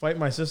fight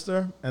my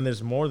sister and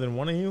there's more than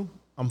one of you,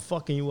 I'm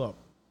fucking you up.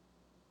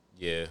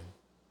 Yeah.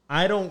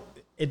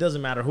 It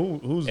doesn't matter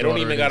who's it don't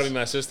even got to be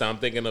my sister. I'm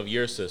thinking of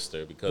your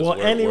sister because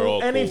we're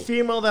all any cool.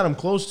 female that I'm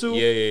close to,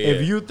 yeah.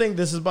 If you think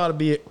this is about to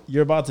be,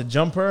 you're about to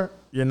jump her,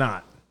 you're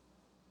not.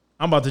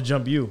 I'm about to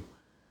jump you.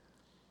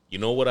 You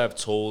know what I've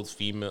told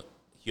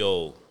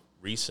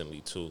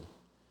recently too?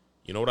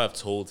 You know what I've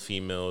told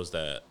females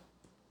that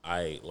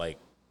I like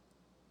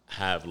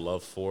have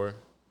love for?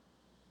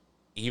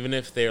 Even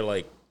if they're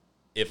like,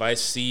 if I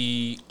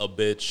see a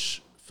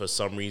bitch for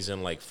some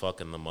reason like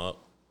fucking them up,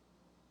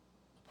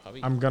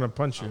 I'm gonna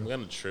punch you. I'm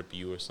gonna trip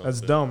you or something. That's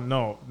dumb.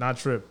 No, not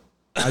trip.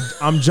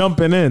 I'm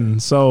jumping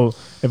in. So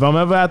if I'm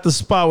ever at the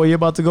spot where you're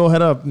about to go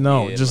head up,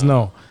 no. There's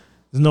no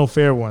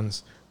fair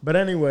ones. But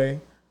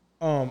anyway,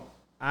 I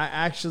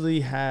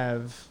actually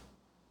have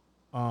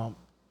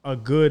a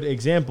good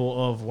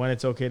example of when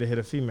it's okay to hit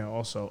a female.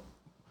 Also,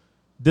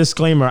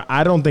 disclaimer: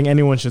 I don't think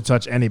anyone should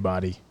touch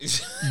anybody.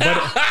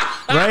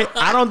 Right?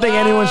 I don't think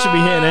anyone should be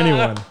hitting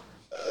anyone.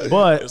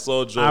 But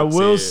I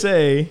will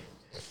say,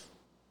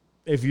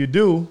 if you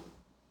do,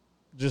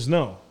 just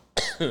know.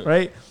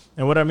 Right?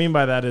 And what I mean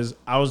by that is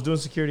I was doing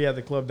security at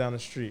the club down the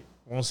street.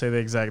 I won't say the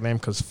exact name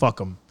because fuck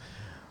them.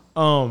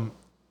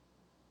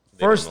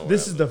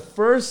 This is the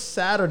first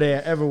Saturday I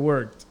ever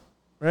worked.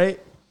 Right?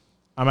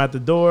 I'm at the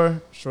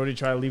door. Shorty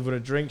tried to leave with a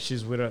drink.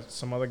 She's with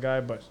some other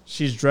guy, but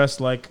she's dressed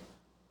like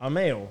a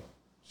male.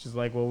 She's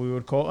like what we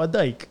would call a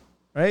dyke.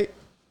 Right?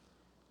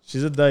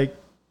 She's a dyke.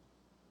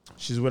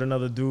 She's with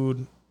another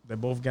dude. They're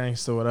both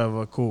gangster,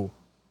 whatever. Cool.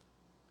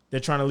 They're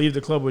trying to leave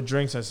the club with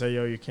drinks. I say,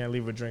 yo, you can't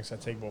leave with drinks. I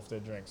take both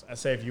their drinks. I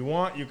say, if you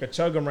want, you could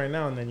chug them right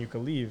now and then you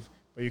could leave,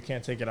 but you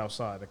can't take it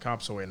outside. The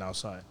cops are waiting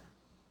outside.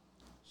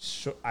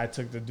 I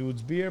took the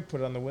dude's beer,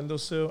 put it on the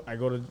windowsill. I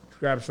go to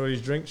grab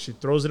Shorty's drink. She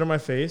throws it in my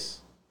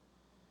face,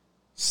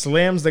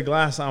 slams the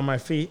glass on my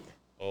feet.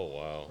 Oh,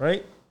 wow.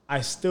 Right? I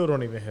still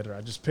don't even hit her.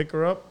 I just pick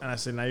her up, and I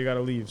said, now you got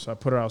to leave. So I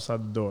put her outside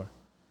the door.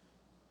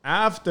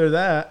 After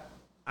that,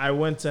 I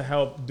went to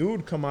help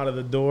dude come out of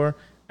the door,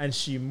 and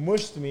she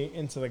mushed me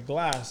into the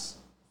glass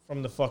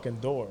from the fucking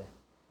door.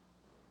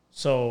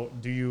 So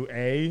do you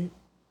A,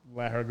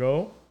 let her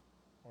go,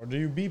 or do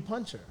you B,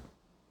 punch her?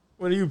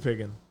 What are you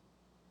picking?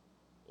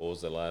 What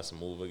was the last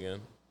move again?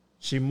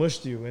 She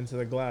mushed you into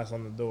the glass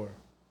on the door.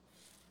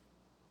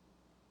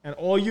 And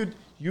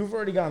you've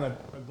already got a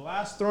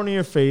glass thrown in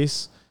your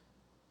face.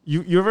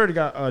 You've already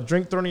got a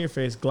drink thrown in your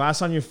face,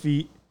 glass on your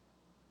feet,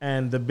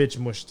 and the bitch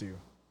mushed you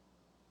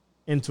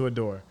into a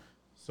door.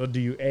 So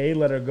do you A,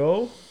 let her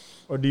go,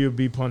 or do you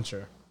B, punch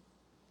her?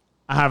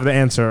 I have the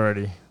answer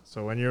already.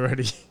 So when you're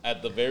ready.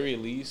 At the very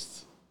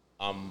least,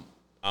 I'm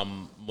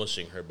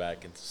mushing her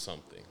back into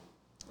something.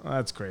 Oh,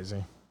 that's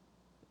crazy.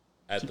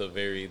 At the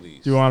very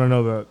least. Do you want to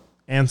know the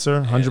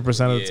answer 100%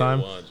 of the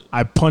time? 100.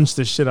 I punched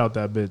the shit out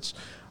that bitch.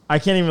 I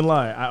can't even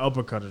lie. I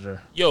uppercutted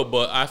her. Yo,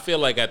 but I feel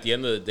like at the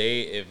end of the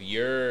day, if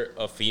you're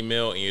a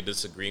female and you're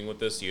disagreeing with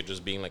this, you're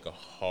just being like a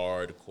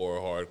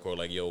hardcore,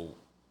 like, yo,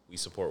 we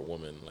support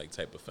women, like,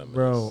 type of feminist.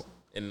 Bro.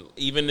 And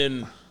even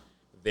in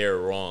their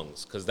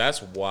wrongs, because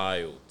that's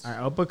wild. I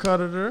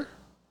uppercutted her,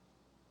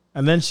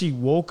 and then she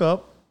woke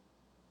up,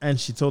 and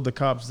she told the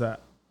cops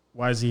that,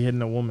 why is he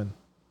hitting a woman?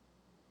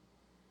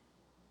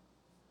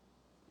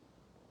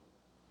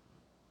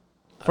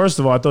 First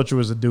of all, I thought you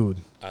was a dude.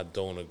 I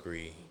don't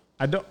agree.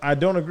 I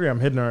don't agree. I'm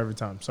hitting her every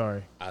time.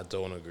 Sorry. I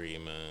don't agree,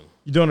 man.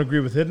 You don't agree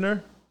with hitting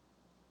her?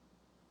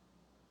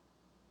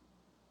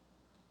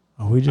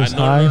 Are we just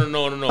high?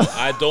 No.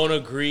 I don't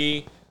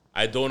agree.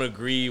 I don't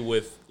agree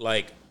with,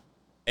 like,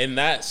 in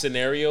that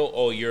scenario,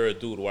 oh, you're a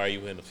dude. Why are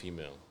you hitting a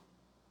female?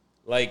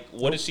 Like,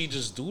 what did she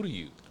just do to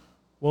you?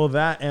 Well,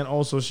 that, and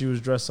also she was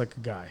dressed like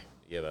a guy.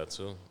 Yeah, that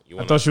too.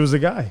 I thought she was a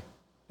guy.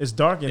 It's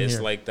dark in here. It's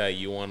like that.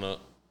 You want to...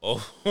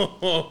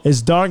 Oh.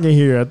 It's dark in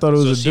here. I thought it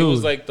was a dude. So she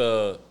was like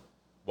the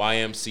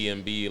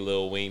YMCMB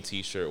Lil Wayne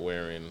t-shirt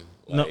wearing.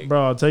 Like, No,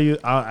 bro, I'll tell you.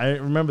 I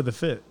remember the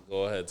fit.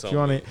 Go ahead, tell If you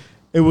me. want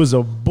it was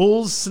a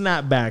Bulls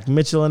snapback,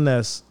 Mitchell and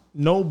Ness.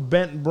 No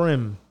bent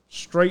brim.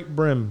 Straight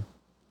brim.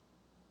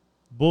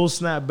 Bulls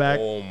snapback.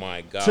 Oh,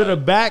 my God. To the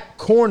back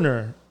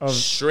corner of...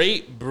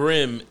 Straight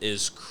brim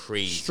is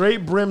crazy.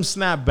 Straight brim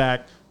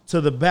snapback to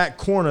the back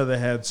corner of the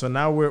head. So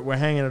now we're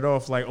hanging it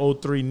off like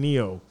 03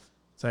 Neo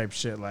type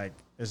shit. Like,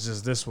 it's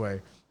just this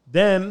way.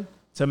 Then,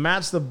 to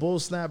match the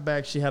Bulls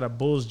snapback, she had a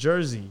Bulls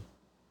jersey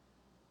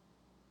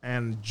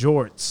and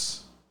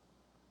jorts.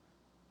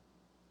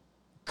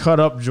 Cut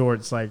up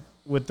jorts, like,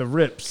 with the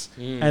rips.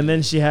 And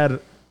then she had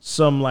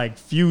some, like,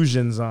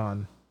 fusions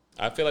on.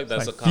 I feel like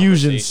that's Like a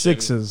conversation fusion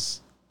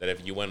sixes. that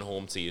if you went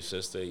home to your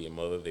sister, your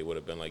mother, they would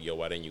have been like, yo,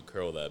 why didn't you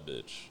curl that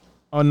bitch?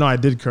 Oh, no, I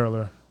did curl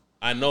her.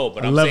 I know,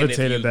 but I I'm saying if you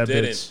levitated that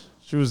didn't, bitch.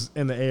 She was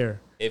in the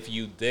air. if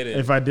you didn't,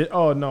 If I did,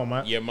 oh,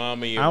 no, your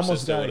mom and I your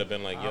almost sister got would have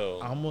been like,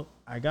 yo.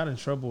 I got in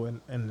trouble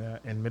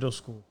in middle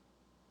school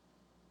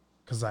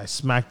because I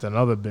smacked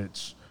another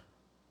bitch.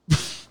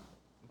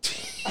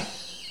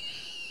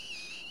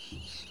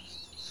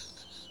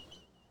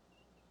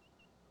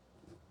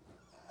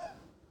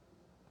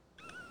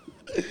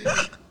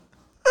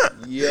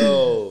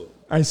 Yo.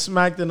 I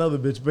smacked another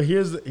bitch, but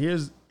here's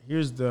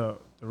the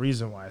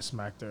reason why I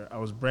smacked her. I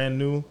was brand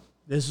new.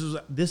 This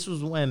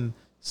was when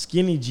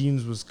skinny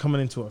jeans was coming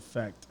into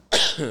effect.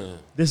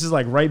 This is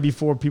like right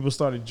before people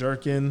started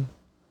jerking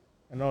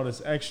and all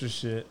this extra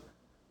shit.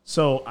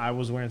 So I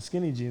was wearing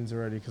skinny jeans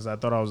already because I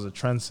thought I was a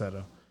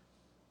trendsetter.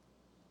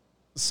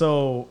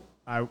 So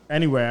I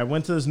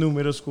went to this new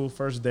middle school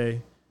first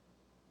day.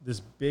 This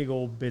big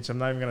old bitch. I'm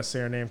not even gonna say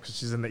her name because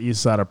she's in the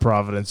east side of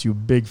Providence. You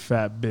big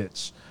fat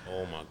bitch.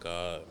 Oh, my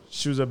God.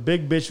 She was a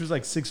big bitch. She was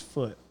like 6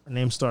 foot. Her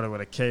name started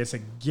with a K. It's a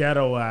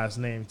ghetto ass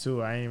name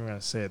too. I ain't even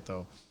gonna say it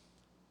though.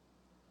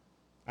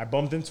 I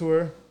bumped into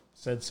her,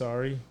 said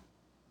sorry.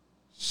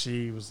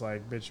 She was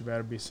like, bitch, you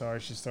better be sorry.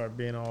 She started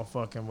being all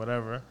fucking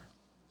whatever.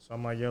 So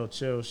I'm like, yo,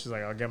 chill. She's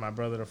like, I'll get my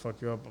brother to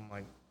fuck you up. I'm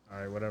like, all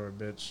right, whatever,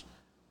 bitch.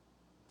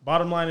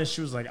 Bottom line is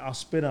she was like, I'll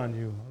spit on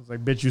you. I was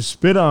like, bitch, you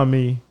spit on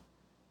me,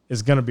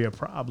 it's gonna be a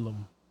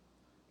problem.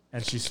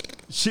 And she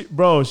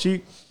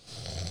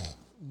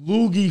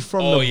loogie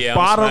from the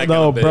bottom.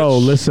 No, bro,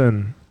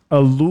 listen. A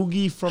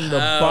loogie from the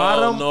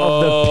bottom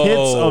of the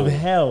pits of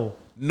hell.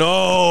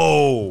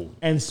 No.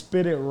 And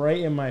spit it right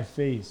in my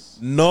face.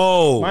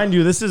 No. Mind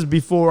you, this is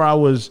before I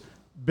was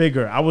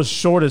bigger. I was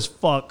short as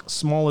fuck,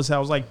 small as hell. I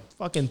was like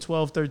fucking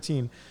 12,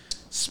 13.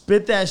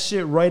 Spit that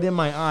shit right in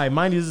my eye.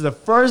 Mind you, this is the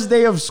first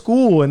day of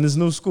school in this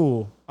new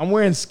school. I'm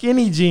wearing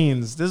skinny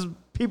jeans.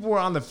 People were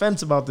on the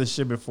fence about this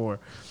shit before.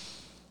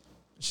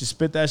 She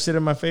spit that shit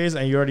in my face,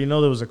 and you already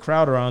know there was a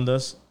crowd around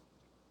us.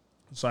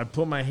 So I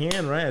put my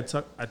hand, right?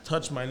 I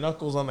touched my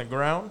knuckles on the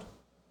ground,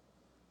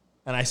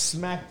 and I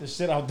smacked the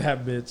shit out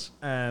that bitch,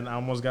 and I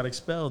almost got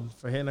expelled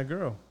for hitting a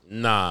girl.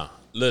 Nah,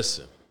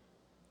 listen.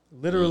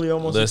 Literally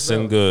almost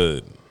Listen expelled.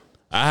 good.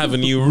 I have a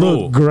new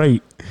rule. Look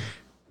great.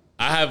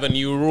 I have a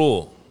new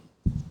rule.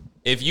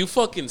 If you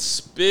fucking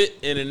spit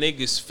in a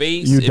nigga's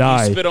face, You if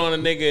die. you spit on a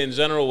nigga in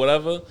general,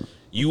 whatever,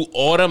 you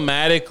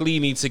automatically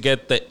need to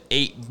get the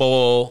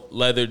 8-ball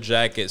leather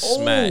jacket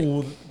smack.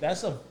 Oh,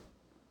 that's a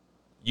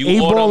You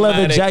 8-ball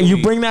leather jacket. You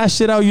automatically- bring that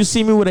shit out. You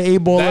see me with an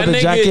 8-ball that leather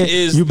nigga jacket.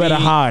 is You better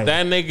hide.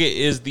 That nigga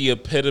is the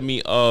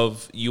epitome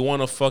of you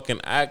want to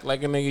fucking act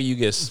like a nigga, you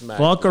get smacked.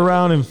 Fuck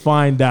around and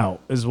find out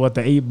is what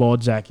the 8-ball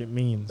jacket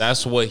means.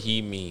 That's what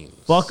he means.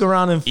 Fuck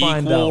around and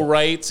find Equal out.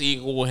 rights,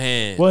 equal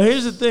hands. Well,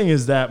 here's the thing: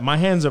 is that my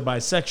hands are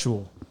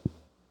bisexual.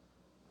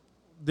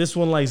 This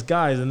one likes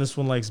guys and this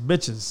one likes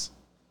bitches.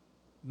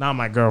 Not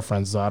my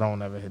girlfriends though. I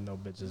don't ever hit no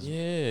bitches.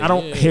 Yeah, I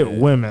don't yeah. hit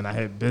women. I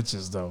hit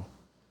bitches though. You know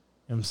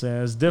what I'm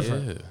saying? It's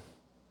different. Yeah.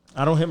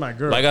 I don't hit my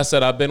girl. Like I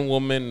said, I've been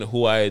women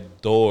who I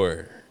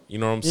adore. You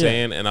know what I'm Yeah.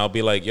 saying? And I'll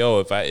be like, yo,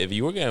 if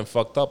you were getting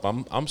fucked up,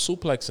 I'm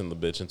suplexing the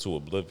bitch into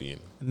oblivion.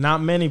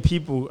 Not many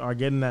people are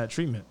getting that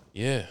treatment.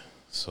 Yeah.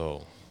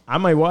 So I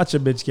might watch a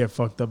bitch get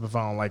fucked up if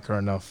I don't like her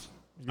enough.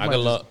 You I might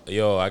could just-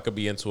 I could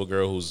be into a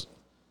girl who's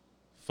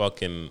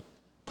fucking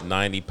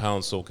 90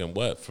 pounds soaking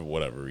wet for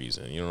whatever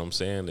reason. You know what I'm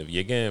saying? If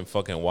you're getting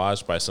fucking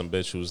washed by some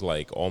bitch who's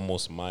like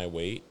almost my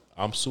weight,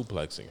 I'm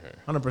suplexing her.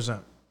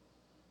 100%.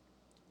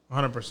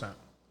 100%.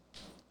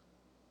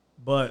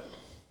 But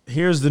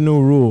here's the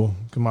new rule,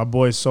 because my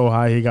boy's so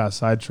high he got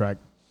sidetracked.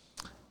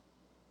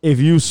 If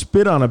you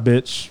spit on a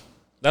bitch,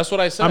 That's what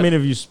I said. I mean,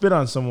 if you spit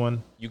on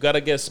someone, you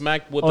gotta get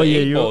smacked with oh the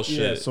yeah, 8-ball you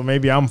shit. so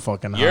maybe I'm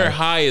fucking high. You're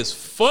high as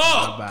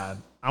fuck. Bad.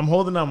 I'm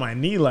holding on my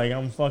knee like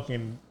I'm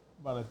fucking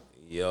about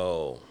to.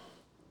 Yo.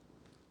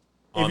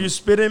 If you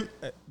spit in,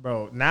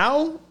 bro,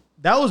 now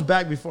that was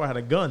back before I had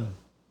a gun.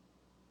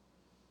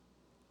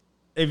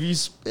 If you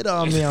spit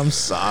on me, I'm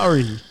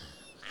sorry.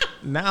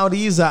 Now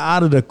these are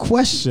out of the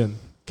question.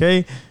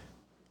 Okay,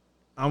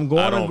 I'm I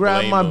going to don't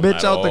grab blame my him bitch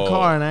at out the all.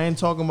 car, and I ain't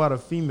talking about a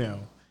female.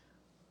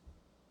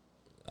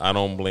 I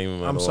don't blame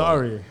him at I'm all.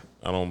 sorry.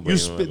 I don't blame You him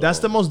spit. at That's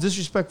all. the most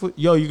disrespectful.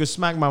 Yo, you could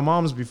smack my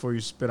mom's before you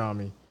spit on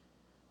me.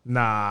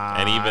 Nah.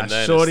 And even then,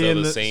 it's Shorty still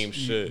in the same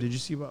shit. Did you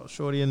see about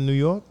Shorty in New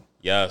York?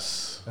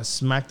 Yes. That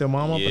smacked her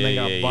mom up and then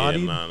got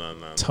bodied.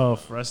 No.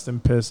 Tough. Rest in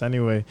piss.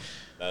 Anyway,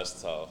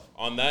 That's tough.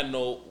 On that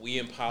note, we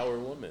empower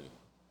women.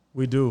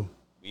 we do.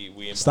 We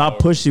empower. Stop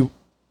pussy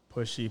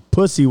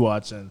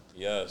watching.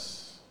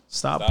 Yes.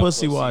 Stop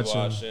pussy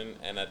watching.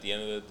 And at the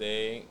end of the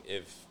day,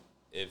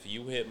 if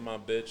you hit my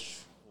bitch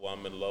who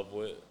I'm in love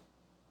with,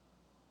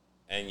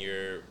 and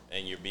you're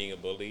being a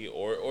bully,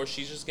 or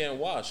she's just getting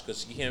washed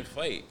because she can't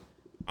fight,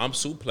 I'm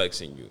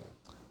suplexing you.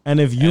 And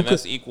if you And could,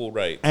 that's equal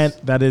rights. and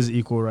that is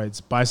equal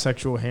rights.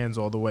 Bisexual hands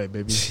all the way,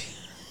 baby.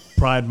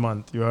 Pride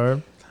Month. You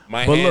heard?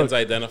 my but hands look-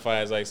 identify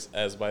as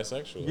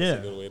bisexual. That's Yeah.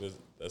 a good way to.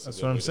 That's That's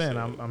a good what I'm way to saying. say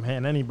I'm, it. I'm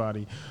hitting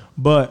anybody.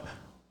 But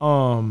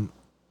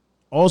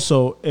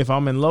also, if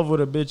I'm in love with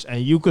a bitch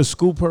and you could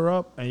scoop her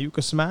up and you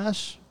could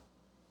smash,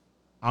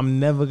 I'm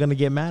never gonna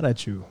get mad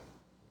at you.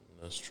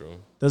 That's true.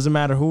 Doesn't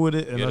matter who it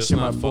is, You're unless just you're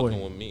my not fucking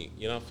boy. with me.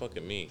 You're not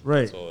fucking me.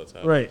 Right. That's all that's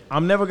happening. Right.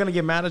 I'm never gonna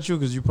get mad at you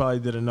because you probably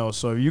didn't know.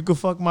 So if you could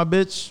fuck my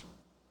bitch,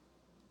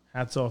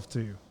 hats off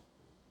to you.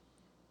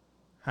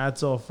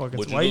 Hats off, fucking.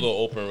 Would you Why do the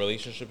open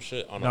relationship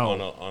shit on No.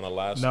 a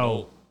last No.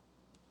 note?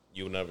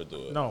 You would never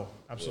do it. No,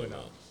 absolutely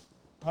Yeah, not.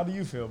 How do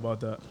you feel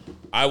about that?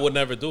 I would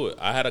never do it.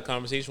 I had a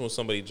conversation with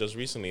somebody just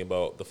recently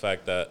about the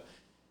fact that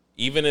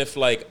even if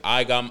like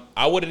I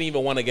wouldn't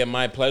even want to get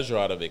my pleasure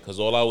out of it because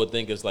all I would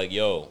think is like,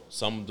 yo,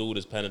 some dude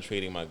is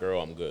penetrating my girl.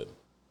 I'm good.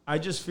 I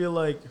just feel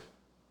like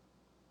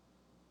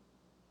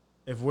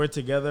if we're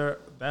together,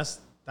 that's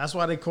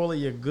why they call it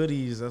your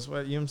goodies. That's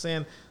why, you know what I'm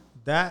saying?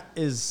 That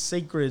is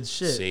sacred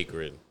shit.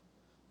 Sacred.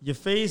 Your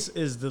face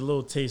is the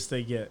little taste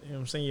they get. You know what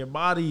I'm saying? Your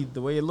body,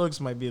 the way it looks,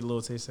 might be a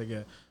little taste they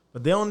get.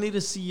 But they don't need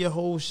to see your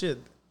whole shit.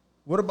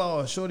 What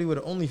about a shorty with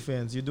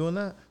OnlyFans? You doing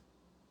that?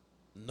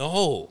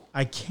 No.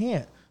 I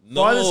can't.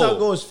 No. Farthest out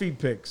goes feet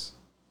pics.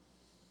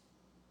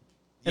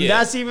 And Yeah.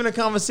 that's even a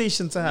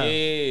conversation to have.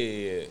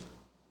 Yeah.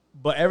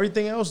 But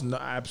everything else, no,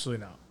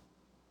 absolutely not.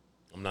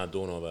 I'm not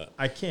doing all that.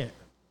 I can't.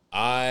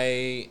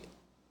 I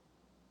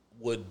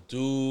would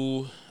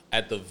do,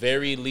 at the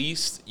very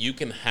least, you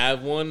can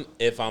have one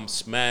if I'm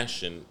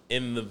smashing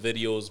in the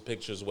videos,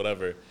 pictures,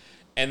 whatever.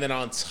 And then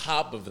on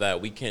top of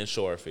that, we can't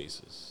show our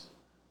faces.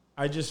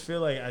 I just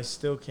feel like I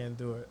still can't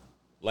do it.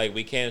 Like,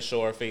 we can't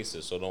show our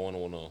faces, so no one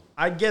will know.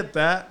 I get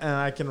that, and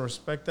I can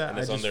respect that. And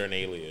it's under an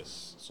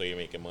alias, so you're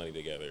making money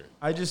together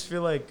I just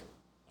feel like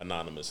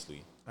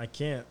anonymously. I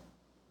can't.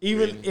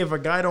 Even Really? if a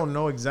guy don't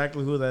know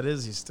exactly who that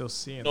is, he's still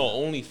seeing No,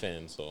 it.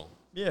 OnlyFans, though.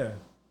 Yeah.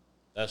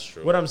 That's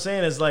true. What I'm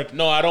saying is like,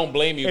 No, I don't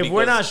blame you. if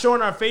we're because not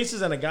showing our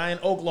faces and a guy in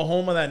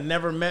Oklahoma that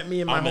never met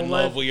me in my I'm whole in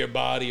life, love with your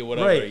body or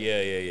whatever. right?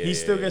 Yeah. He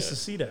still gets to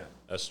see that.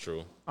 That's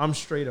true. I'm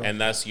straight up. And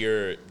that's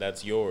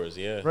yours,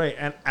 yeah. Right,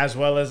 and as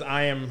well as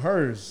I am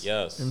hers.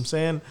 Yes. You know what I'm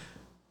saying?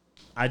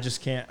 I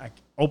just can't.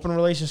 Open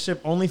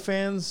relationship,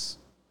 OnlyFans,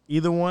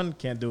 either one,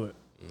 can't do it.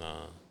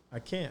 Nah, I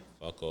can't.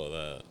 fuck all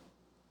that.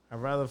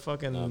 I'd rather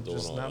fucking Not doing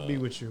just all not that. be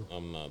with you.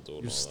 I'm not doing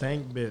You all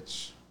stank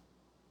bitch.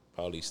 that.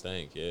 Probably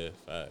stank, yeah,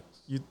 facts.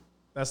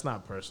 That's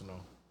not personal.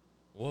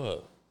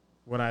 What?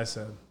 What I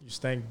said. You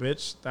stank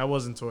bitch. That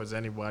wasn't towards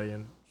anybody.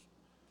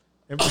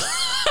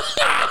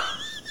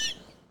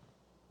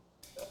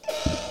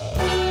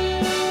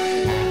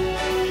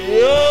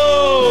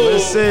 Yo!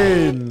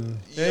 Listen.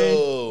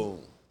 Yo!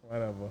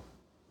 Whatever.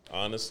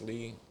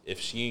 Honestly, if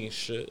she ain't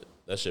shit,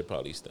 that shit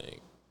probably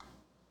stink.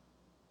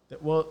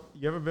 Well,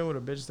 you ever been with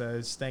a bitch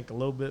that stank a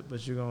little bit,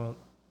 but you're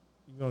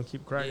gonna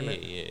keep cracking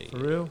it? For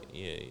real?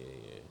 Yeah.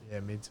 Yeah,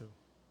 me too.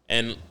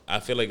 And I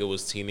feel like it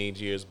was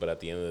teenage years, but at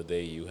the end of the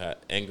day,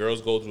 and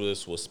girls go through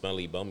this with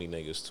smelly, bummy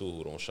niggas too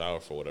who don't shower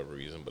for whatever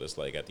reason. But it's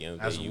like at the end of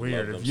the That's day, you weird.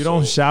 love them. If you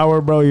don't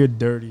shower, bro, you're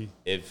dirty.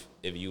 If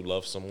you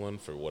love someone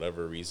for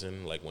whatever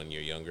reason, like when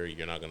you're younger,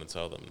 you're not gonna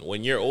tell them.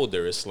 When you're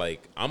older, it's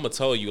like I'm gonna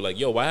tell you, like,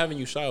 yo, why haven't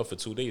you showered for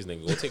 2 days,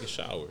 nigga? Go take a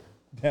shower.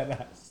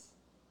 I'm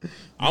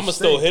gonna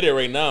still hit it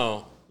right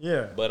now.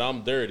 Yeah, but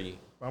I'm dirty.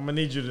 I'm gonna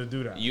need you to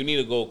do that. You need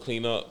to go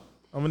clean up.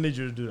 I'm gonna need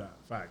you to do that.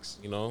 Facts.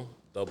 You know,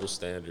 double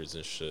standards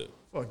and shit.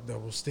 Fuck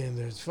double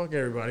standards. Fuck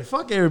everybody.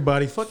 Fuck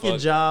everybody. Fuck your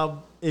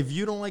job. If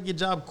you don't like your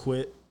job,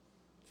 quit.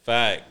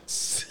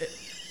 Facts.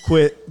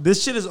 Quit.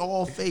 This shit is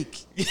all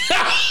fake.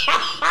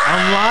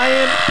 I'm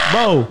lying,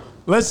 bro.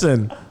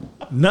 Listen,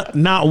 not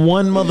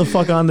one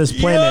motherfucker on this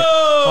planet.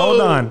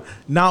 Hold on.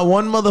 Not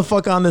one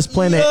motherfucker on this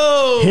planet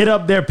hit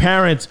up their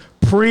parents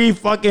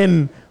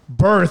pre-fucking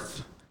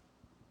birth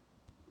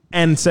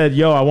and said,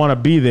 yo, I want to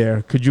be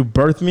there. Could you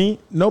birth me?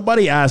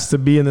 Nobody asked to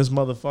be in this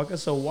motherfucker.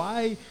 So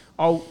why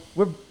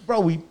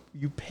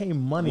you pay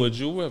money. Would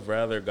you have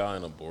rather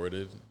gotten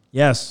aborted?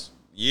 Yes.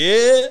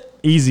 Yeah?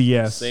 Easy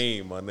yes.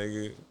 Same, my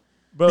nigga.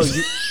 Bro,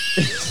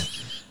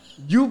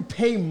 you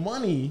pay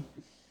money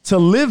to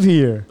live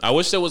here. I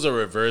wish there was a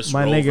reverse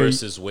Roe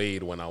versus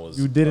Wade when I was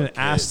You didn't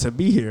ask to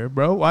be here,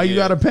 bro. Why you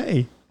gotta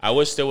pay? I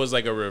wish there was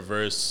like a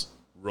reverse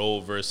Roe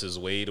versus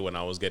Wade when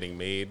I was getting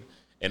made,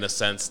 in a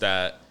sense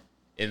that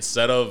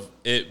instead of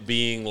it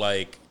being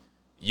like,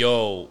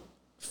 yo,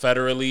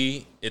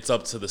 federally, it's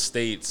up to the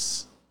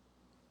states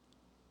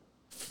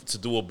to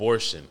do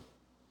abortion.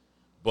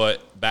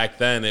 But back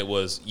then it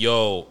was,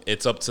 yo,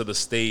 it's up to the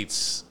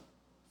states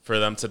for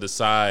them to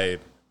decide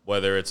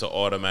whether it's an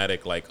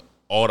automatic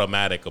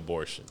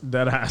abortion.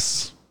 That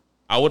ass.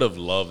 I would have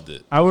loved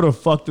it. I would have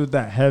fucked with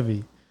that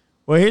heavy.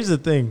 Well, here's the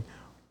thing.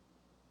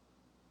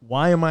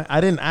 Why am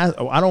I didn't ask.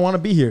 I don't want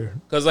to be here.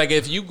 Because like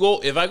if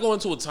I go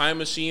into a time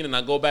machine and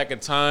I go back in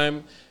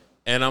time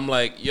and I'm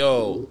like,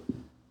 yo,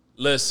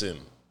 listen,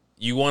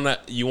 you wanna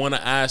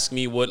ask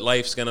me what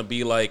life's gonna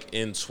be like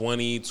in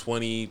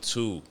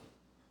 2022,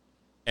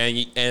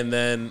 and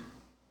then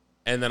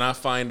I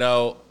find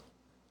out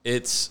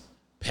it's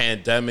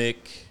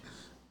pandemic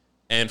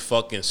and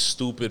fucking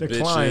stupid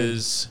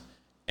bitches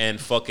and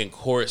fucking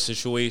court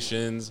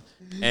situations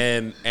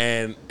and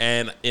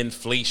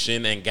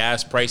inflation and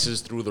gas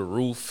prices through the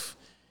roof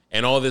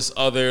and all this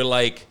other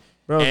like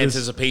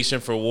anticipation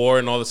for war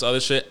and all this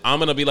other shit. I'm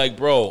gonna be like,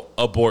 bro,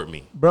 abort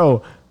me,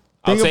 bro.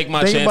 I'll take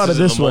my chances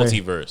in the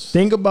multiverse.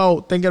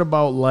 Thinking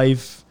about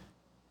life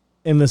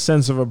in the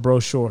sense of a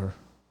brochure.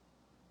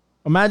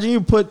 Imagine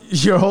you put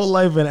your whole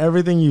life and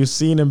everything you've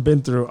seen and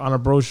been through on a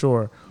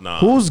brochure. Nah.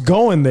 Who's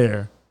going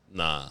there?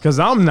 Nah. Because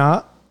I'm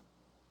not.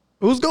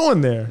 Who's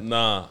going there?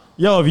 Nah.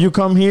 Yo, if you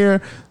come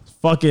here,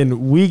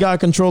 fucking, we got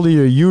control of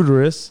your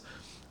uterus.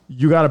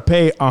 You got to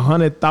pay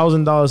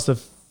 $100,000 to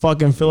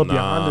fucking fill up your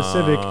Honda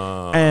Civic.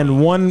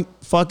 And one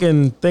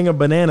fucking thing of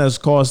bananas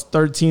costs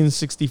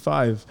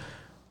 $13.65.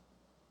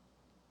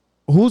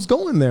 Who's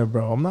going there,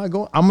 bro? I'm not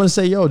going. I'm gonna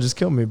say, yo, just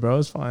kill me, bro.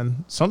 It's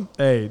fine.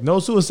 No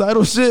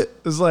suicidal shit.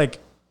 It's like,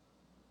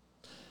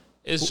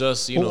 it's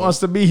just who wants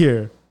to be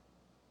here?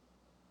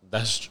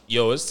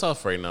 It's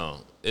tough right now.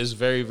 It's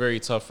very, very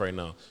tough right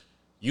now.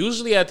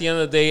 Usually, at the end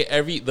of the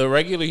day, the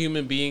regular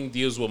human being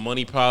deals with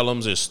money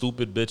problems or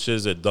stupid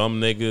bitches or dumb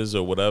niggas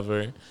or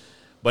whatever.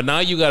 But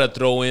now you got to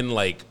throw in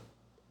like,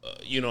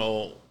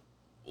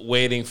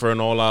 waiting for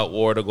an all-out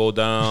war to go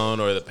down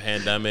or the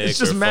pandemic. It's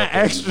just mad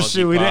extra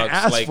shit we didn't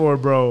ask for,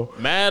 bro.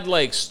 Mad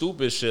like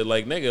stupid shit,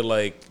 like nigga,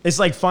 like it's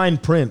like fine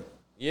print.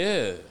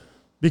 Yeah,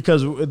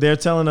 because they're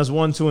telling us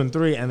 1, 2, and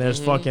 3, and there's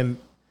fucking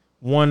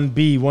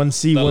 1B, 1C,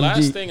 1D. The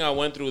last thing I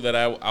went through that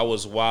I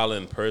was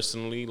wilding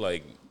personally,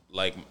 like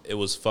it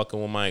was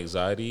fucking with my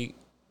anxiety,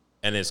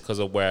 and it's because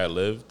of where I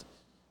lived,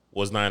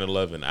 was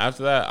 9/11.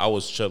 After that, I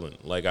was chilling.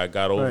 Like I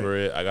got over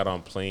it. I got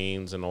on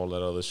planes and all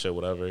that other shit,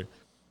 whatever.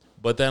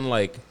 But then,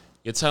 like,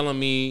 you're telling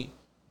me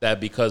that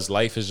because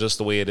life is just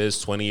the way it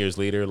is 20 years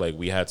later, like,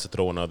 we had to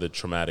throw another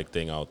traumatic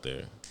thing out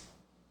there.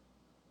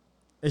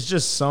 It's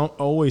just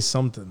always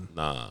something.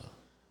 Nah.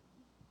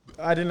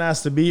 I didn't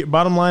ask to be.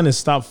 Bottom line is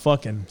stop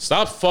fucking.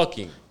 Stop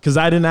fucking. Because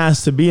I didn't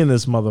ask to be in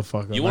this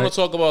motherfucker. You want to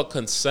talk about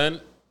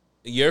consent?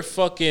 Your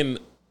fucking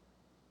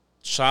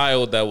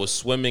child that was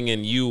swimming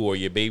in you or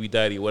your baby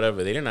daddy,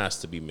 whatever, they didn't ask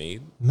to be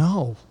made.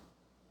 No.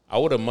 I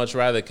would have much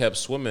rather kept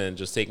swimming and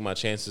just take my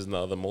chances in the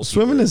other multiverse.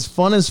 Swimming is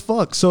fun as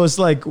fuck. So it's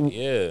like,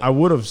 yeah, I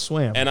would have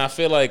swam. And I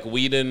feel like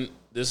we didn't,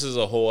 this is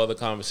a whole other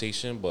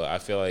conversation, but I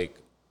feel like,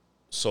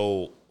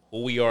 so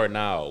who we are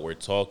now. We're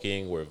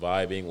talking, we're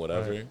vibing,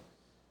 whatever. Right.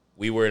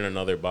 We were in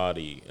another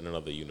body, in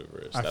another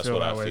universe. I That's feel what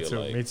that I way feel too.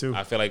 like. Me too.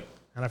 I feel like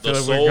And I feel the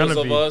like we're souls gonna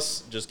of be.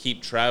 us just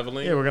keep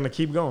traveling, Yeah, we're gonna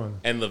keep going.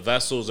 and the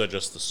vessels are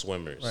just the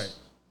swimmers. Right.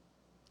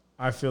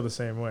 I feel the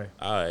same way.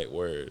 All right,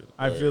 word.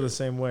 I feel the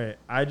same way.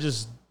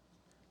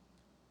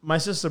 My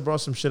sister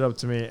brought some shit up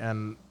to me,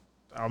 and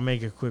I'll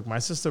make it quick. My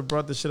sister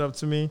brought the shit up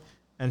to me,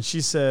 and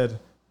she said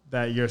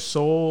that your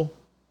soul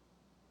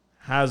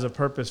has a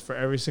purpose for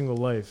every single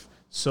life.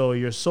 So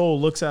your soul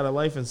looks at a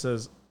life and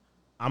says,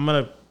 I'm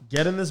going to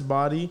get in this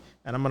body,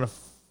 and I'm going to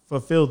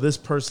fulfill this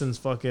person's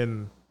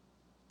fucking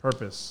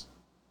purpose.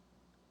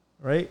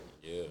 Right?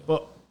 Yeah.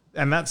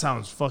 And that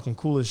sounds fucking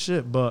cool as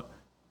shit, but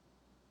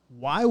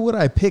why would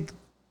I pick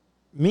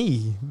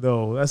me,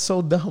 though? That's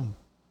so dumb.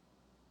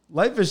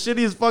 Life is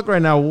shitty as fuck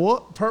right now.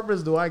 What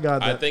purpose do I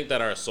got? I think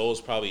that our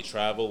souls probably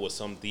travel with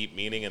some deep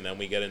meaning, and then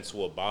we get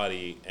into a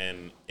body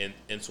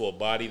into a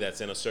body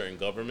that's in a certain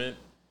government,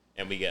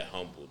 and we get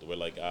humbled. We're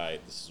like, all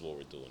right, this is what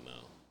we're doing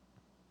now.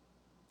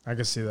 I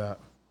can see that.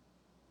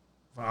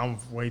 I'm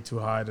way too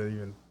high to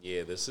even.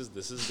 Yeah, this is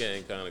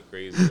getting kind of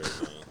crazy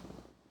right now.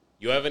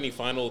 You have any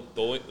final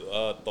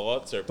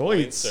thoughts or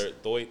points or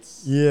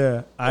thoughts?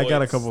 Yeah, I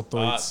got a Thoughts, couple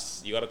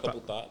thoughts. You got a couple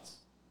thoughts?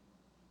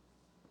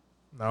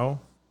 No.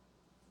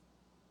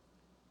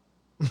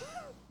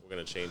 We're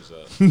gonna change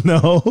that.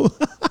 No.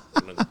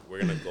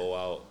 We're gonna go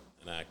out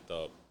and act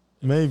up.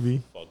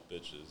 Maybe. Fuck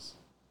bitches.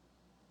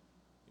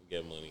 And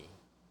get money.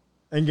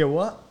 And get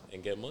what?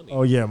 And get money.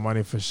 Oh yeah,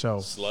 money for sure.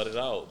 Slut it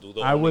out. Do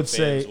the I would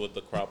OnlyFans say- with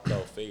the cropped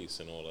out face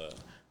and all that.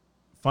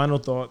 Final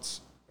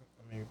thoughts.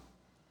 I mean,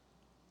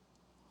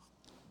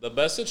 The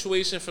best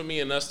situation for me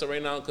and Nesta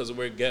right now, because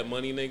we're get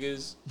money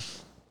niggas.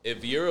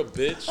 If you're a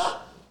bitch,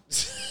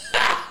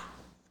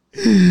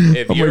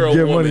 if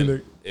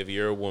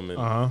you're a woman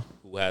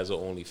who has an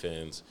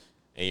OnlyFans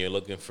and you're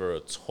looking for a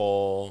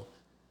tall,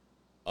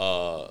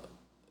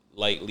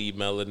 lightly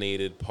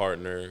melanated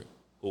partner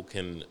who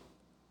can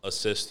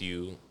assist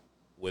you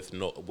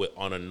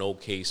on a no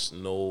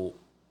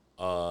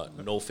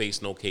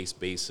face, no case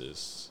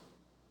basis,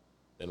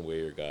 then we're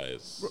your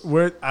guys.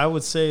 I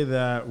would say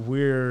that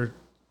we're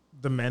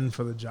the men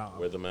for the job.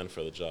 We're the men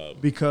for the job.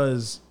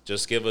 Because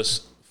Just give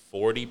us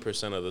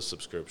 40% of the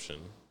subscription.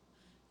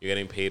 You're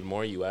getting paid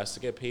more. You asked to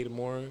get paid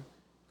more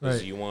because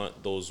Right. you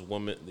want those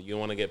women. You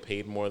want to get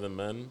paid more than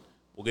men.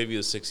 We'll give you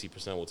the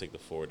 60%. We'll take the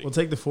 40. we'll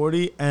take the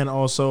 40, and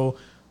also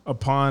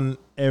upon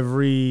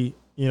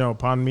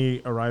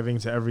me arriving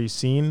to every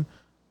scene,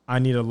 I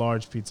need a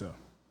large pizza.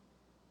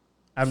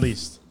 At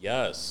least.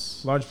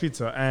 Yes. Large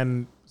pizza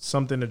and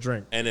something to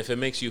drink. And if it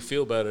makes you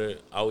feel better,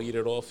 I'll eat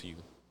it all for you.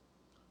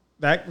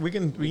 That we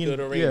can Could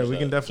arrange we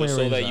can that, definitely just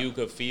so arrange that that. you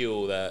could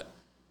feel that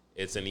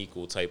it's an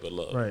equal type of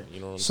love. Right.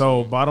 You know what I'm so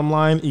saying? bottom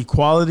line,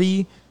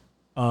 equality,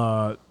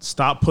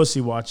 stop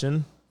pussy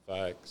watching.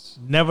 Facts.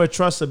 Never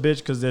trust a bitch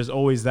because there's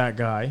always that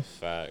guy.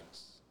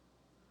 Facts.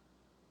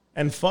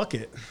 And fuck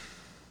it.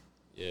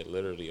 Yeah,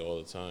 literally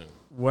all the time.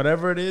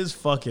 Whatever it is,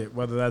 fuck it.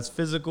 Whether that's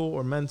physical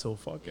or mental,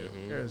 fuck it.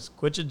 Who cares?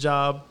 Quit your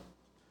job.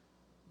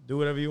 Do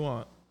whatever you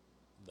want.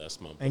 That's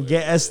my boy. And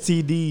get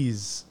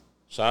STDs.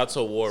 Shout out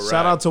to War Rack.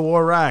 Shout out to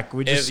Warrack.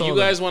 We just If saw you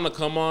that. guys want to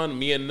come on,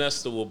 me and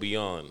Nesta will be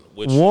on.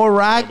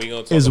 Warrack and we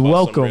gonna talk is about some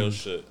welcome. real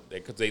shit.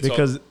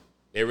 Because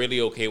they're really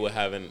okay with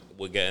getting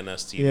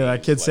STDs. Yeah,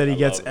 that kid said he I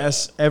gets love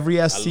that. every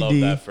I love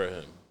STD. that for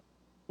him.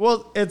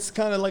 Well, it's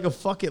kind of like a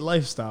fuck it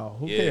lifestyle.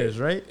 Who Yeah, cares,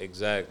 right?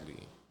 Exactly.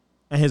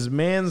 And his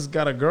man's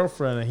got a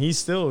girlfriend, and he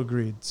still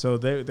agreed. So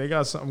they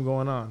got something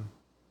going on.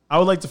 I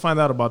would like to find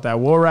out about that.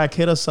 Warrack,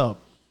 hit us up.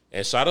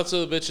 And shout out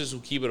to the bitches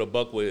who keep it a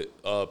buck with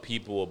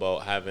people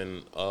about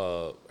having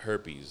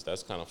herpes.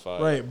 That's kind of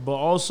fire. Right, but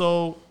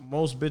also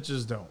most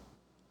bitches don't.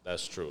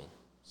 That's true.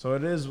 So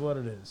it is what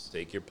it is.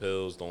 Take your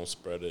pills. Don't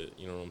spread it.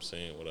 You know what I'm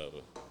saying? Whatever.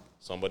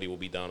 Somebody will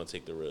be down to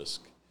take the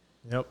risk.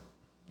 Yep.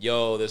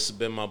 Yo, this has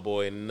been my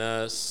boy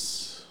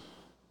Ness.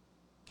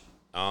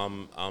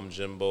 I'm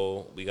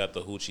Jimbo. We got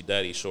the Hoochie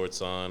Daddy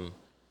shorts on.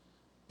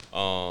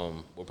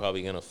 We're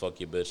probably gonna fuck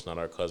your bitch, not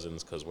our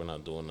cousins, because we're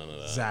not doing none of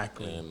that.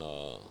 Exactly. And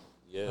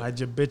yeah, Hide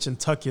your bitch and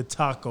tuck your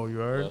taco, you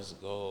heard? let's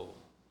go.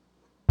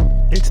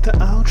 It's the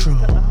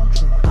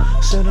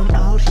outro. Send them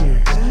out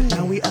here.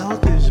 Now we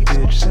out this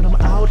bitch. Send them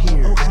out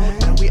here.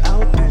 Now we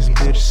out this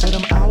bitch. Send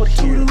them out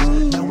here.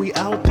 Now we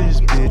out this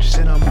bitch.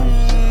 Send them.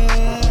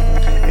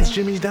 It's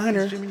Jimmy's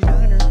Diner.